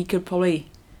support, he could probably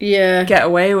get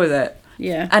away with it.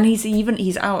 Yeah. And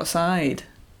he's outside,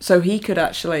 so he could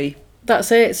actually...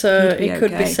 That's it, so He'd be it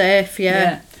could be okay. safe, yeah.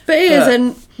 Yeah. But he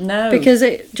isn't, No. because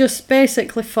it just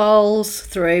basically falls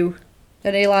through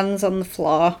and he lands on the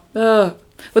floor. Ugh.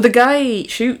 Well, the guy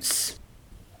shoots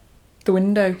the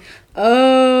window,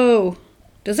 Oh,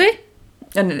 does he?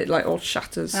 and it like all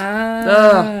shatters.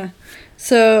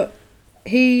 So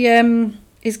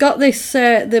he's got this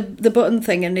the button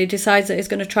thing, and he decides that he's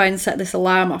going to try and set this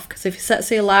alarm off, because if he sets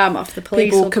the alarm off, the police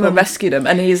People will come and rescue them,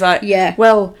 and he's like, Yeah.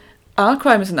 well, our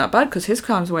crime isn't that bad, because his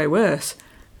crime's way worse.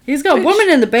 He's got a woman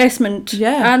in the basement,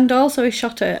 Yeah. and also he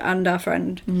shot her and our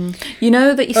friend. You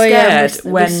know that you're Oh yeah,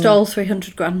 scared we stole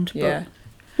 300 grand. Yeah.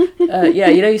 Yeah,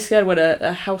 you know you're scared when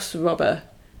a house robber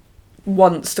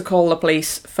wants to call the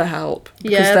police for help,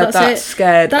 because Yeah, they're that's that it.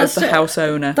 scared That's of the it. house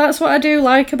owner. That's what I do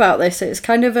like about this. It's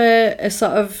kind of a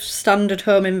sort of standard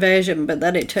home invasion, but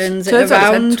then it turns it Turns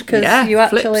out it's around, because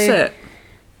flips it.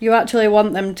 you actually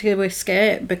want them to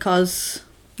escape, because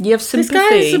You have this sympathy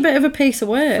guy's a bit of a piece of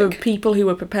for work. people who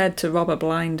were prepared to rob a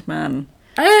blind man.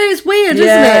 It's weird, isn't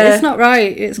Yeah. it? It's not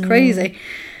right. It's crazy.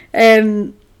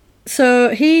 So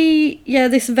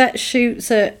this vet shoots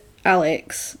at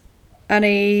Alex, and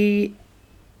he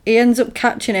ends up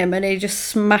catching him, and he just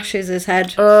smashes his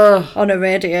head on a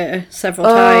radiator several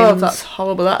times. That's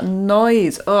horrible. That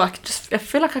noise. I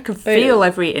feel like I can feel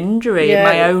every injury in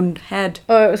my own head.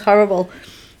 Oh, it was horrible.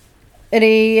 And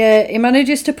he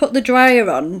manages to put the dryer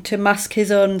on to mask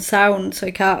his own sound, so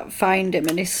he can't find him.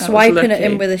 And he's That was swiping at lucky.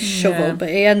 him with his shovel, Yeah. but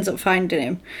he ends up finding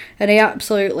him. And he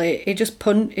just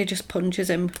punches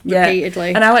him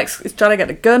repeatedly. And Alex is trying to get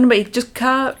the gun, but he just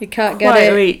can't. He can't quite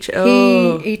get it. reach.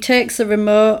 Oh. He takes the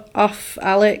remote off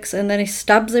Alex, and then he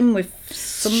stabs him with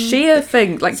some shear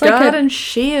thing, like It's like garden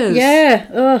shears.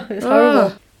 Yeah, it's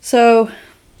horrible. So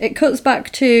it cuts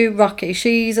back to Rocky.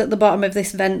 She's at the bottom of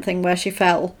this vent thing where she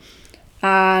fell,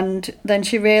 and then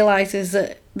she realises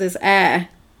that there's air,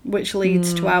 which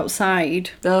leads to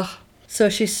outside. Ugh. So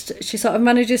she sort of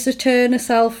manages to turn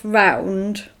herself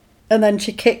round, and then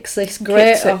she kicks this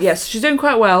grate Kicks it. off. Yes, she's doing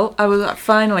quite well. I was like,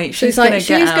 finally, She's going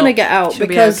to get out She'll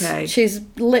because be okay. she was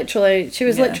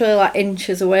literally like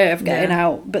inches away of getting Yeah.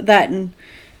 out. But then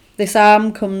this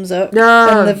arm comes up, No.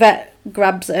 and the vet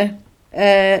grabs her,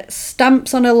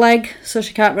 stamps on her leg so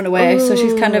she can't run away. So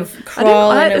she's kind of I didn't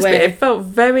crawling like this away. bit. It felt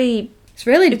very... It's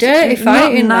really dirty It's not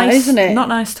fighting, nice, that, isn't it? Not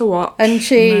nice to watch. And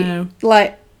she No.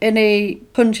 and he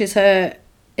punches her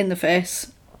in the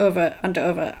face over and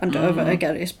over and over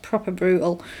again. It's proper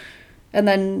brutal. And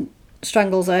then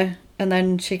strangles her, and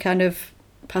then she kind of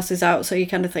passes out, so you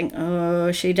kind of think, oh,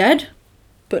 is she dead?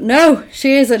 But no,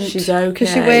 she isn't. She's okay. Because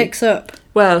she wakes up.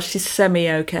 Well, she's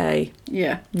semi-okay.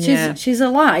 Yeah. Yeah. She's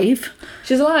alive.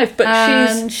 She's alive, but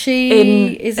And she's she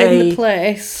is in the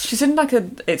place. She's in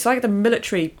it's like the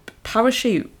military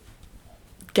parachute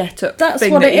get-up That's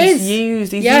thing what that it he's is.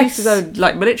 used. He's Yes. used his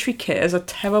own military kit as a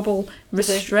terrible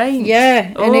restraint.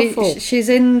 Yeah, Awful. and she's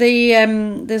in the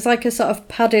there's like a sort of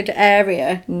padded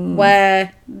area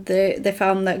where they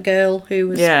found that girl who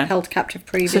was held captive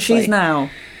previously. So she's now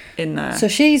in there. So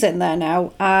she's in there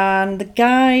now, and the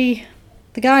guy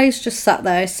the guy's just sat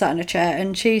in a chair,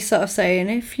 and she's sort of saying,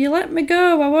 if you let me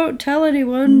go, I won't tell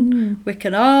anyone. We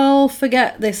can all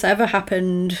forget this ever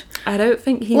happened. I don't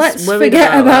think he's Let's worried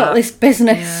forget about that. this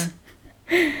business.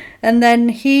 Yeah. And then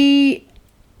he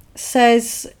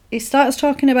says, he starts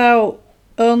talking about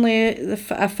only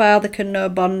a father can know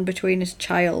bond between his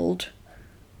child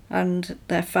and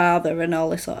their father and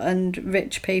all this, and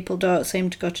rich people don't seem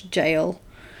to go to jail.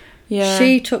 Yeah.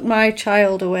 She took my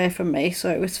child away from me, so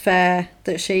it was fair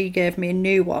that she gave me a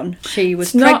new one. She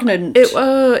was pregnant.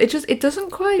 It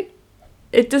doesn't quite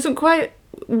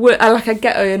work. I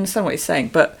understand what you're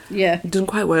saying, but it doesn't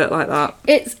quite work like that.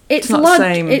 It's not the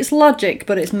same. It's logic,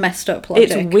 but it's messed up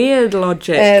logic. It's weird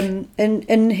logic.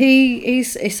 And he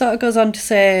sort of goes on to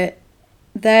say,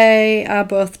 they are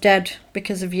both dead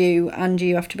because of you, and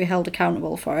you have to be held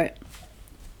accountable for it.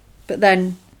 But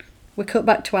then we cut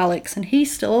back to Alex, and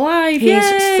he's still alive. He's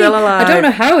still alive. I don't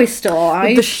know how he's still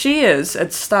alive. The shears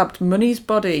had stabbed Money's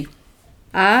body.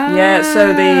 Ah. Yeah,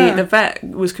 so the vet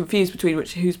was confused between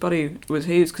whose body was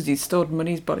whose, because he stored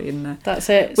Money's body in there. That's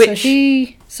it.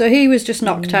 So he was just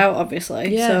knocked out,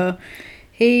 obviously. Yeah. So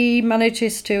he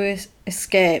manages to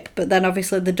escape, but then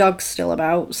obviously the dog's still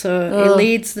about. So he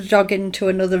leads the dog into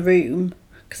another room,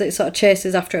 because it sort of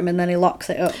chases after him, and then he locks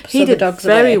it up. He did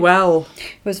very well.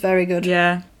 It was very good.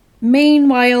 Yeah.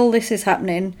 Meanwhile, this is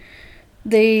happening.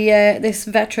 This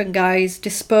veteran guy's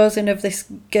disposing of this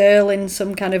girl in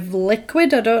some kind of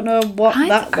liquid. I don't know what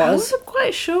that was. I wasn't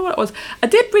quite sure what it was. I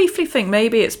did briefly think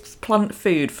maybe it's plant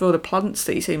food for the plants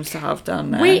that he seems to have down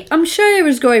there. I'm sure he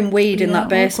was growing weed in that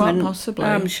basement. Quite possibly.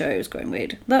 I'm sure he was growing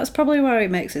weed. That's probably where he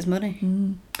makes his money.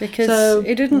 Because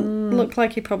it didn't look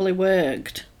like he probably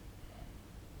worked.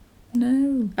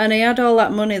 No. And he had all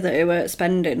that money that he weren't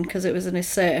spending because it was in his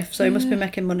safe, so he must be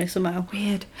making money somehow.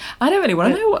 Weird. I don't really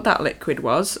want to know what that liquid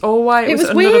was or why it was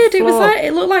under weird. the floor.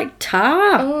 It looked like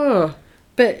tar. Oh.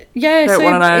 But yeah,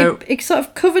 don't so he sort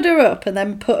of covered her up and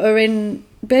then put her in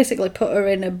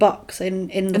a box in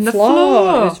the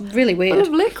floor. It was really weird.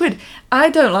 Full of liquid. I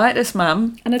don't like this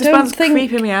man. And this man's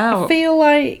creeping me out. I feel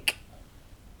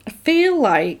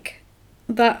like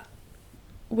that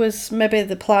was maybe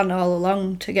the plan all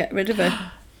along, to get rid of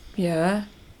her. Yeah.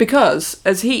 Because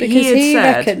he had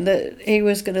said, reckoned that he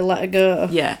was going to let her go.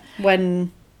 Yeah.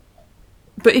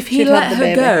 But if he let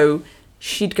her go,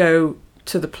 she'd go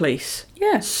to the police.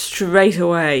 Yeah. Straight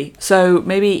away. So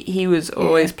maybe he was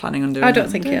always planning on doing that. I don't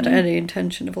think he had any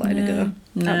intention of letting her go.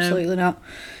 No. Absolutely not.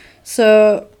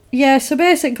 So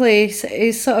basically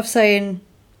he's sort of saying,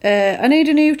 I need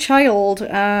a new child,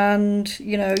 and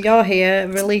you're here.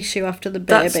 Release you after the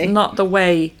baby. That's not the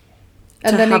way.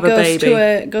 And then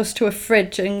he goes to a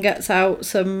fridge and gets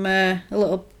out a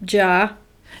little jar.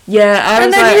 Yeah,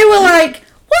 and then you were like,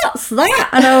 "What's that?"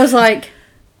 And I was like,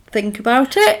 "Think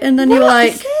about it." And then you were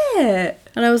like, "What is it?"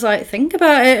 And I was like, "Think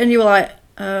about it." And you were like,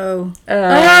 "Oh,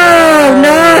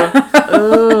 no!"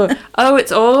 Oh,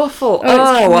 it's awful.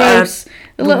 It's gross.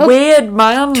 A little weird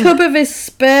man. Tub of his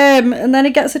sperm, and then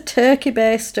he gets a turkey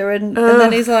baster, and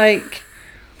then he's like,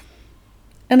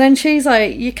 and then she's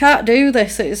like, "You can't do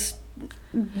this. It's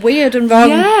weird and wrong."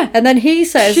 Yeah. And then he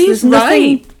says,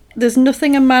 There's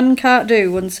nothing a man can't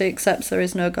do once he accepts there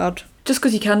is no God. Just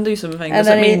because you can do something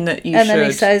doesn't mean that you should. And then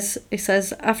he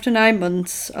says, after 9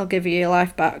 months, I'll give you your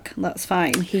life back. That's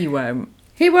fine. He won't.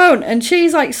 And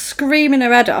she's like screaming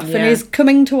her head off, and he's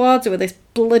coming towards her with this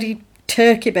bloody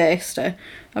turkey baster.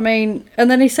 I mean, and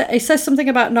then he says something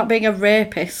about not being a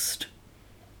rapist.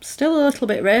 Still a little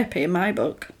bit rapey in my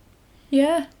book.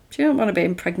 Yeah. She don't want to be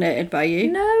impregnated by you.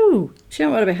 No. She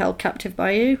don't want to be held captive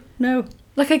by you. No.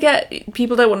 Like, I get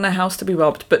people don't want their house to be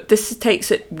robbed, but this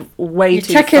takes it way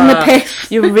too far. You're taking the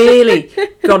piss. You're really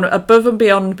gone above and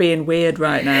beyond being weird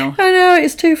right now. I know,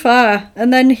 it's too far.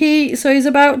 And then he's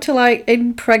about to like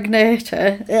impregnate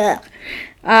her. Ugh.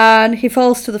 And he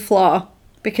falls to the floor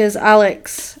because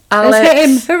Alex has hit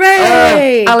him.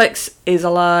 Hooray! Alex is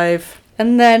alive.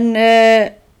 And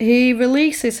then he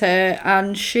releases her,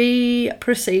 and she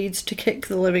proceeds to kick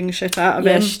the living shit out of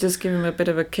him. Yeah, she does give him a bit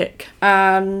of a kick.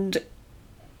 And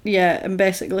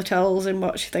basically tells him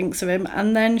what she thinks of him,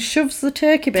 and then shoves the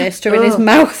turkey baster in his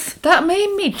mouth. That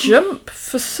made me jump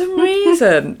for some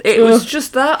reason. It was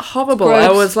just that horrible. Gross.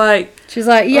 I was like... She's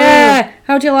like,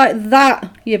 how do you like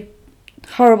that, you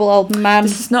horrible old man?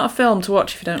 This is not a film to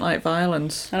watch if you don't like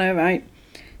violence. I know, right?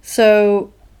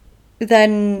 So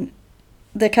then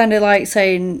they're kind of like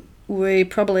saying, we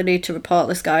probably need to report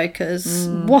this guy, because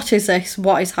what is this?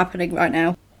 What is happening right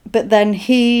now? But then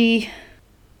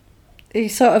they're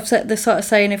sort of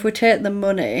saying, if we take the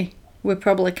money, we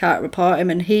probably can't report him.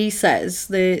 And he says,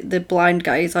 the blind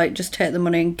guy, he's like, just take the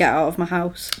money and get out of my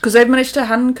house. Because they've managed to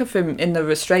handcuff him in the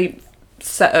restraint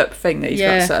set-up thing that he's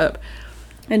got set up.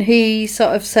 And he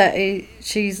sort of said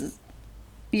she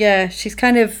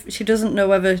doesn't know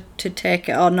whether to take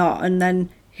it or not. And then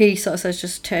he sort of says,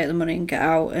 just take the money and get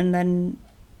out. And then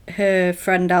her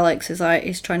friend Alex is like,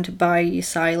 he's trying to buy your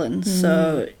silence.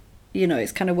 So, you know,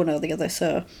 it's kind of one or the other.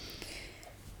 So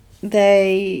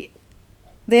they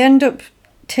end up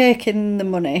taking the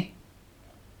money,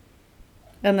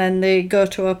 and then they go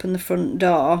to open the front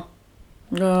door,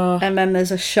 and then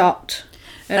there's a shot,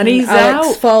 and he's Alex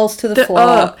out. Falls to the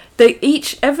floor.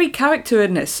 Every character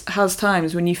in this has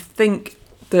times when you think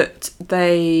that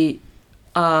they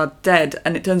are dead,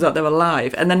 and it turns out they're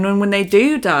alive, and then when they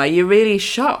do die, you're really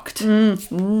shocked. And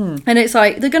it's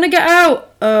like, they're gonna get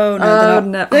out. Oh no, they're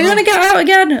not. They're gonna get out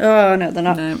again. Oh no, they're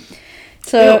not. No.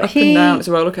 So up and down, it's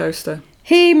a roller coaster.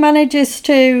 He manages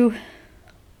to,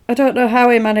 I don't know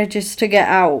how he manages to get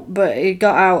out, but he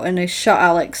got out and he shot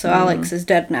Alex, so Alex is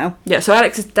dead now. Yeah, so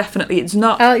Alex is definitely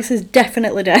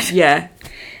dead. Yeah.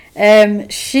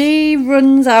 She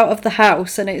runs out of the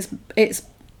house, and it's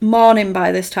morning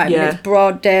by this time, and it's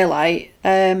broad daylight.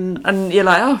 And you're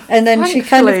like, oh, and then she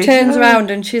kind of turns around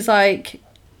and she's like,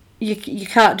 you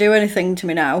can't do anything to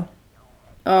me now.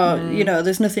 You know,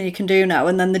 there's nothing you can do now.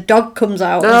 And then the dog comes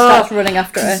out and starts running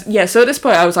after her. Yeah, so at this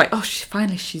point I was like, oh,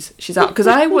 she's out. Because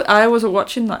I wasn't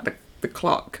watching like the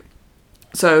clock.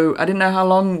 So I didn't know how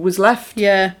long was left.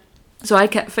 Yeah. So I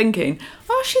kept thinking,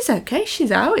 oh, she's okay,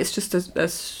 she's out. It's just a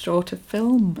shorter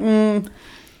film.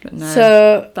 But no,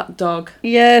 so that dog.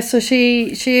 Yeah, so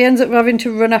she ends up having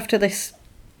to run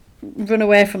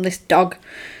away from this dog.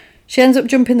 She ends up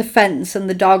jumping the fence, and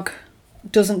the dog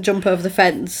doesn't jump over the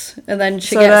fence, and then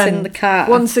she gets in the car.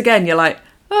 Once again, you're like,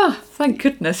 oh, thank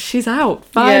goodness, she's out,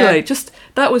 finally. Yeah.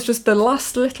 That was just the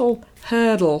last little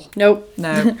hurdle. Nope.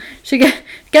 No. She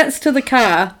gets to the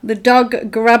car, the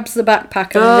dog grabs the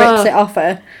backpack and rips it off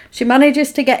her. She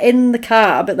manages to get in the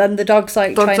car, but then the dog's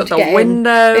trying to get in.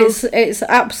 Window. It's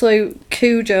absolute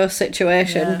Cujo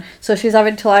situation. Yeah. So she's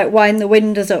having to wind the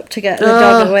windows up to get the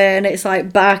dog away, and it's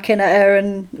barking at her.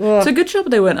 And it's a good job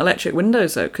they weren't electric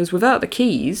windows though, because without the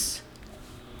keys,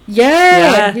 you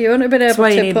wouldn't have been able to put them up. That's why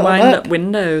you need wind-up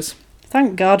windows.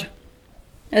 Thank God.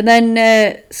 And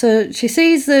then, so she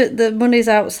sees the money's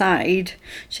outside.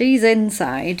 She's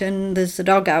inside, and there's the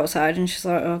dog outside, and she's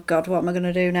like, oh God, what am I going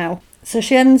to do now? So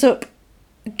she ends up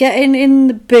getting in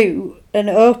the boot and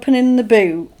opening the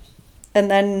boot, and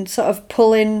then sort of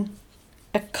pulling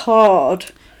a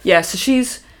cord. Yeah, so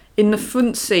she's in the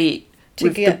front seat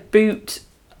with the boot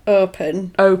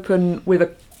open with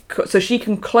a... So she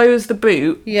can close the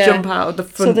boot, jump out of the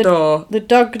front door. The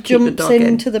dog jumps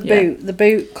into the boot. Yeah. The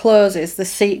boot closes. The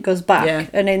seat goes back,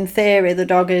 and in theory, the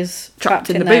dog is trapped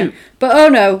in the boot. But oh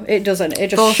no, it doesn't. It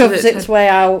just shoves its way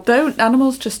out. Don't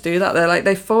animals just do that?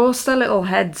 They force their little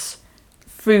heads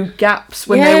through gaps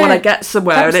when they want to get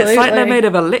somewhere, absolutely. And it's like they're made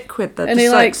of a liquid. They're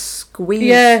just squeeze.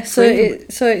 Yeah, so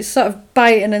it's sort of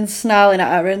biting and snarling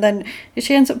at her, and then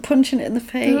she ends up punching it in the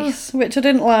face, which I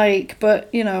didn't like, but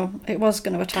you know, it was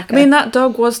going to attack her. I mean, that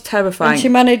dog was terrifying. And she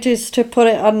manages to put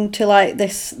it onto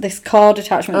this cord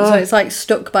attachment, so it's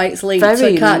stuck by its lead, so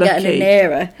it can't get any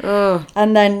nearer.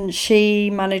 And then she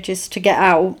manages to get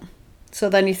out. So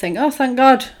then you think, oh, thank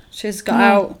God, she's got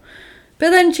out.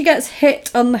 But then she gets hit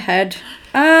on the head.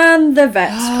 And the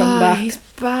vets come back. He's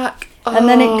back. And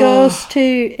then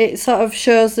it sort of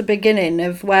shows the beginning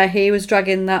of where he was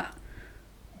dragging that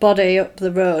body up the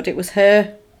road. It was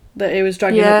her that he was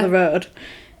dragging up the road.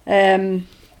 And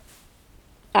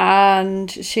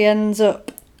she ends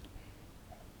up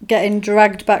getting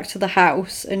dragged back to the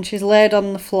house, and she's laid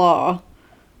on the floor.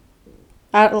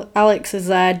 Alex is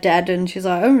there dead, and she's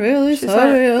like, I'm really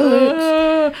sorry,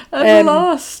 Alex. I'm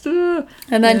lost. And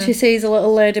then she sees a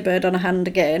little ladybird on her hand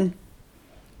again,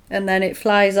 and then it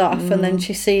flies off, and then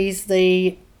she sees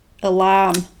the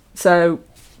alarm. So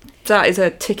that is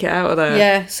a ticket out of there.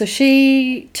 Yeah, so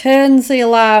she turns the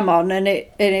alarm on, and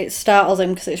it startles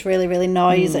him because it's really, really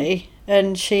noisy,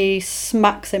 and she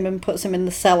smacks him and puts him in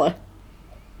the cellar,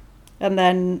 and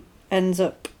then ends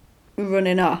up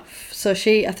running off. So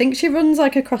I think she runs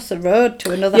across the road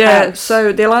to another house. Yeah,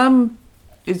 so the alarm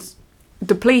is...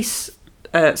 The police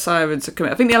sirens are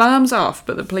coming. I think the alarm's off,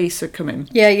 but the police are coming.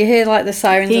 Yeah, you hear the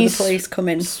sirens of the police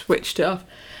coming. Switched it off.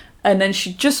 And then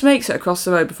she just makes it across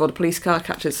the road before the police car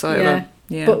catches sight of her.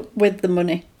 Yeah, but with the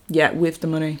money. Yeah, with the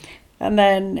money. And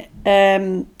then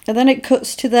it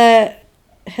cuts to her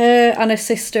and her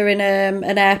sister in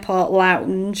an airport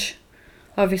lounge.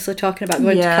 obviously talking about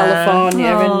going Yeah. to California,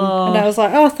 Aw. and I was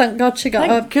like, oh, thank God she got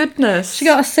Thank goodness. she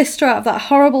got her sister out of that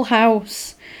horrible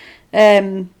house.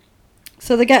 So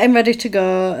they're getting ready to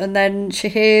go, and then she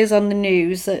hears on the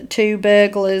news that 2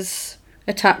 burglars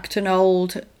attacked an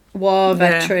old war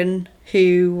veteran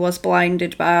who was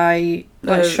blinded by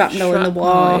shrapnel in the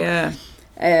war. Yeah.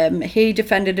 He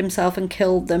defended himself and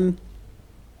killed them.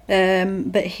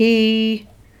 But he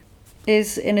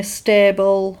is in a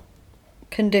stable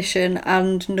condition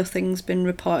and nothing's been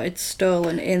reported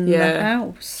stolen in the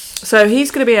house. So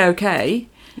he's going to be okay.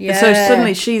 Yeah. And so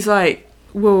suddenly she's like,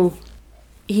 well,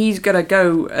 he's going to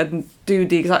go and do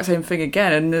the exact same thing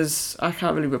again, and I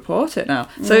can't really report it now.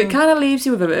 So it kind of leaves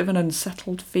you with a bit of an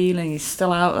unsettled feeling. He's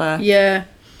still out there. Yeah.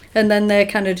 And then they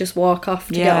kind of just walk off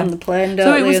to get on the plane, don't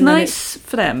So it they? was And nice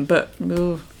for them, but...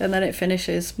 and then it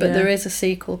finishes. But there is a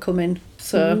sequel coming,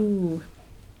 so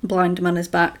Blind Man is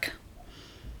back.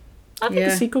 I think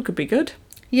the sequel could be good.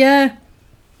 Yeah.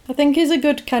 I think he's a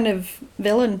good kind of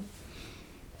villain.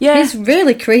 Yeah. He's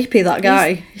really creepy, that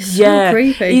guy. He's so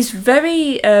creepy. He's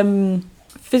very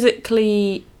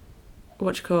physically,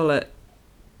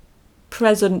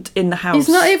 present in the house. He's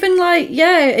not even like, it's Do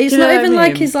you not know what even I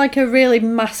like mean? he's like a really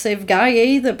massive guy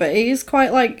either, but he's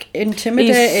quite like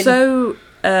intimidating.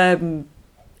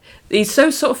 He's so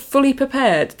sort of fully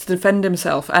prepared to defend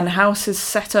himself, and the house is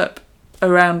set up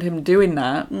around him doing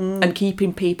that and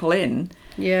keeping people in.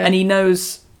 Yeah. And he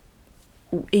knows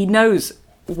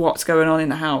what's going on in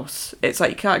the house. It's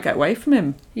like you can't get away from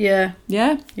him. Yeah.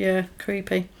 Yeah? Yeah,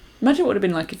 creepy. Imagine what it would have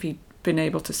been like if he'd been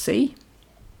able to see.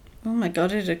 Oh my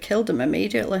God, he'd have killed him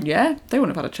immediately. Yeah, they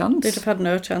wouldn't have had a chance. They'd have had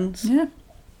no chance. Yeah.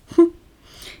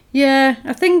 Yeah,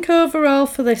 I think overall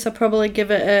for this I'd probably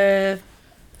give it a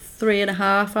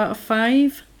 3.5 out of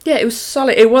 5. Yeah, it was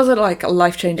solid. It wasn't like a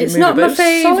life-changing It's movie, not but my it was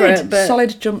favourite, but...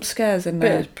 solid jump scares in But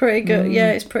there. it's pretty good.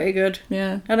 Yeah, it's pretty good.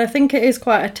 Yeah. And I think it is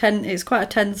quite a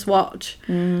tense watch.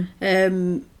 Yeah,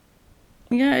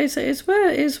 it's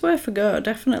worth a go,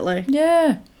 definitely.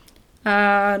 Yeah.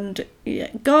 And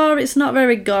gore, it's not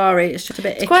very gory, it's just a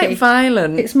bit icky. It's quite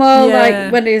violent. It's more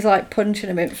like when he's like punching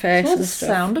him in the face More and the stuff.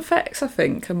 sound effects, I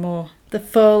think, are more... The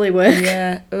Foley work.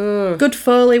 Yeah. Ugh. Good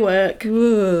Foley work.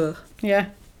 Ugh. Yeah.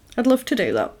 I'd love to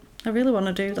do that. I really want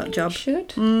to do that job. You should.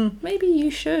 Mm. Maybe you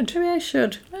should. Maybe I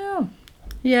should. Oh.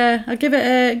 Yeah, I'll give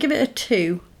it a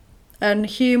 2. And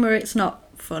humour, it's not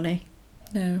funny.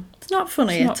 No. It's not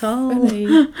funny It's at all. funny.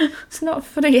 It's not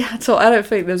funny at all. I don't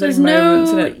think there's any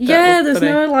moments in it. There's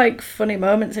no like funny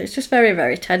moments. It's just very,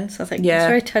 very tense, I think. Yeah. It's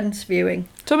very tense viewing.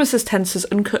 It's almost as tense as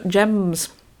Uncut Gems.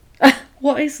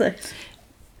 What is this?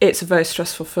 It's a very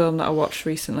stressful film that I watched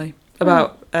recently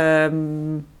about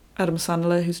Adam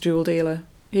Sandler, who's a jewel dealer.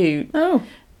 He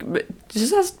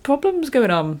just has problems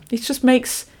going on. He just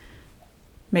makes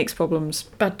problems.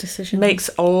 Bad decision. Makes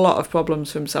a lot of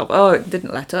problems for himself. Oh, it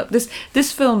didn't let up.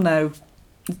 This film, though,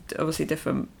 obviously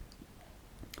different.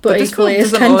 But this equally film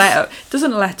as doesn't tense. let up.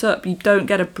 Doesn't let up. You don't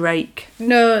get a break.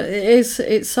 No, it is.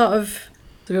 It's sort of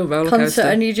It's a real roller constant, coaster.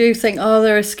 and you do think, oh,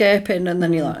 they're escaping, and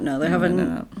then you're like, no, they haven't.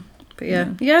 No. But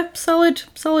yeah,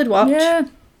 solid watch. Yeah,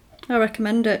 I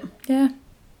recommend it. yeah.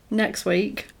 Next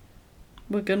week,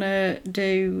 we're gonna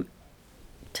do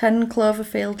 10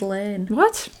 Cloverfield Lane.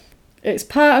 What? It's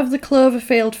part of the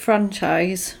Cloverfield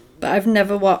franchise, but I've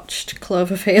never watched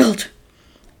Cloverfield.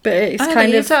 But it's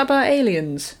kind Is of... that about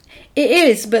aliens? It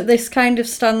is, but this kind of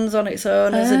stands on its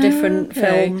own as a different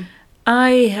Okay. film. I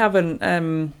haven't.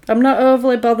 I'm not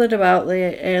overly bothered about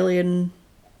the alien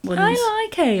ones. I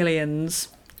like aliens.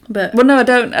 But Well, no, I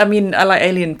don't. I mean, I like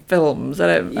alien films. I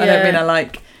don't mean I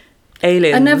like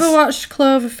aliens. I never watched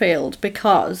Cloverfield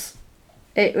because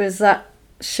it was that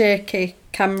shaky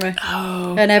camera.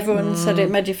 Oh. And everyone said it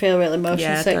made you feel really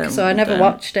motion sick, so I never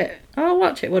watched it. I'll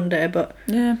watch it one day, but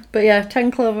Yeah.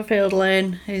 10 Cloverfield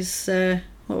Lane is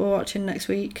what we're watching next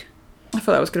week. I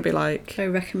thought that was going to be like I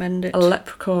recommend it. a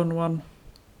leprechaun one.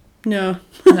 No.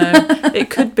 No. It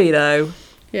could be, though.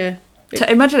 Yeah.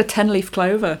 Imagine a 10-leaf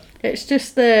clover. It's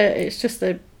just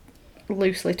the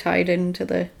loosely tied into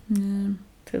the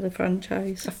to the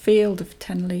franchise. A field of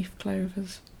 10-leaf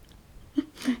clovers.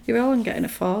 You're all getting a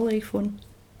 4-leaf one.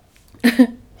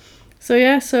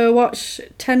 So watch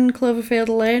 10 Cloverfield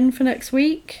Lane for next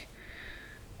week.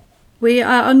 We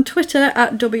are on Twitter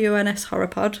at WNS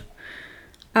Horrorpod,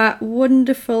 at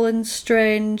Wonderful and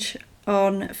Strange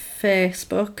on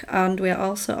Facebook, and we are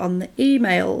also on the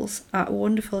emails at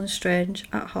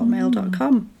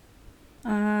wonderfulandstrange@hotmail.com.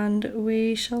 And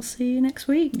we shall see you next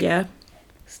week. Yeah.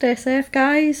 Stay safe,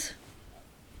 guys.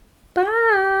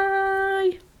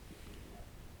 Bye.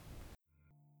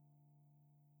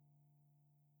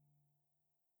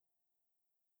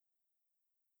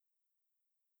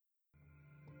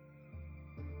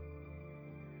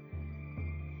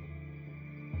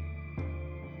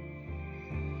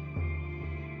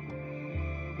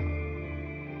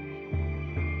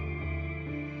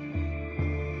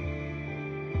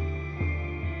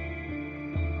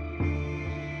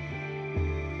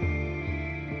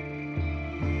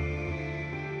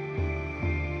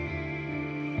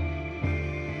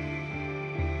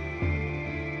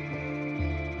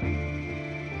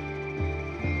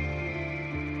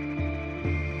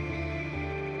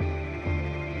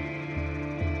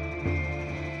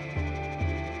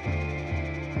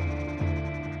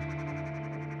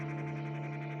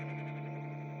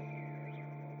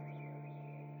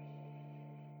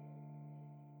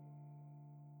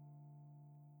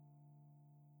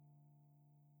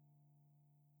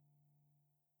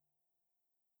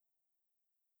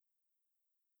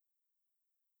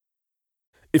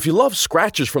 If you love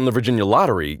scratchers from the Virginia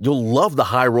Lottery, you'll love the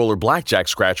High Roller Blackjack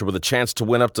Scratcher with a chance to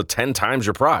win up to 10 times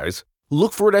your prize.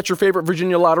 Look for it at your favorite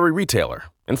Virginia Lottery retailer.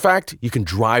 In fact, you can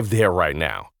drive there right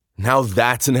now. Now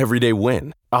that's an everyday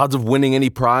win. Odds of winning any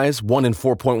prize, 1 in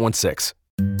 4.16.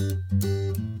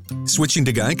 Switching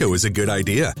to Geico is a good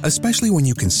idea, especially when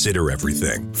you consider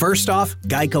everything. First off,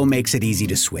 Geico makes it easy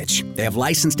to switch. They have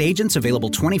licensed agents available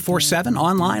 24/7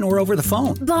 online or over the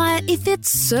phone. But if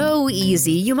it's so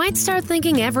easy, you might start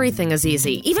thinking everything is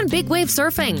easy, even big wave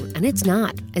surfing. And it's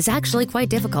not. It's actually quite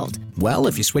difficult. Well,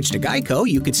 if you switch to Geico,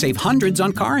 you could save hundreds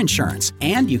on car insurance.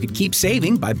 And you could keep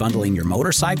saving by bundling your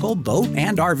motorcycle, boat,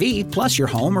 and RV, plus your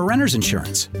home or renter's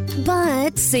insurance.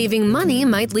 But saving money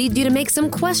might lead you to make some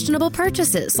questionable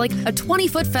purchases, like a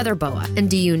 20-foot feather boa. And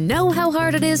do you know how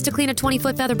hard it is to clean a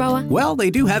 20-foot feather boa? Well, they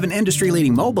do have an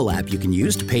industry-leading mobile app you can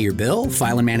use to pay your bill,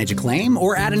 file and manage a claim,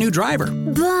 or add a new driver.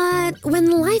 But when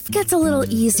life gets a little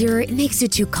easier, it makes you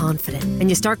too confident, and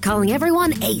you start calling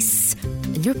everyone Ace.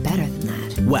 And you're better than that.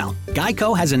 Well,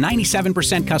 Geico has a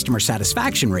 97% customer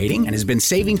satisfaction rating and has been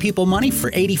saving people money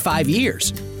for 85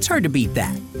 years. It's hard to beat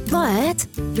that. But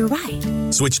you're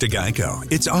right. Switch to Geico.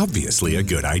 It's obviously a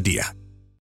good idea.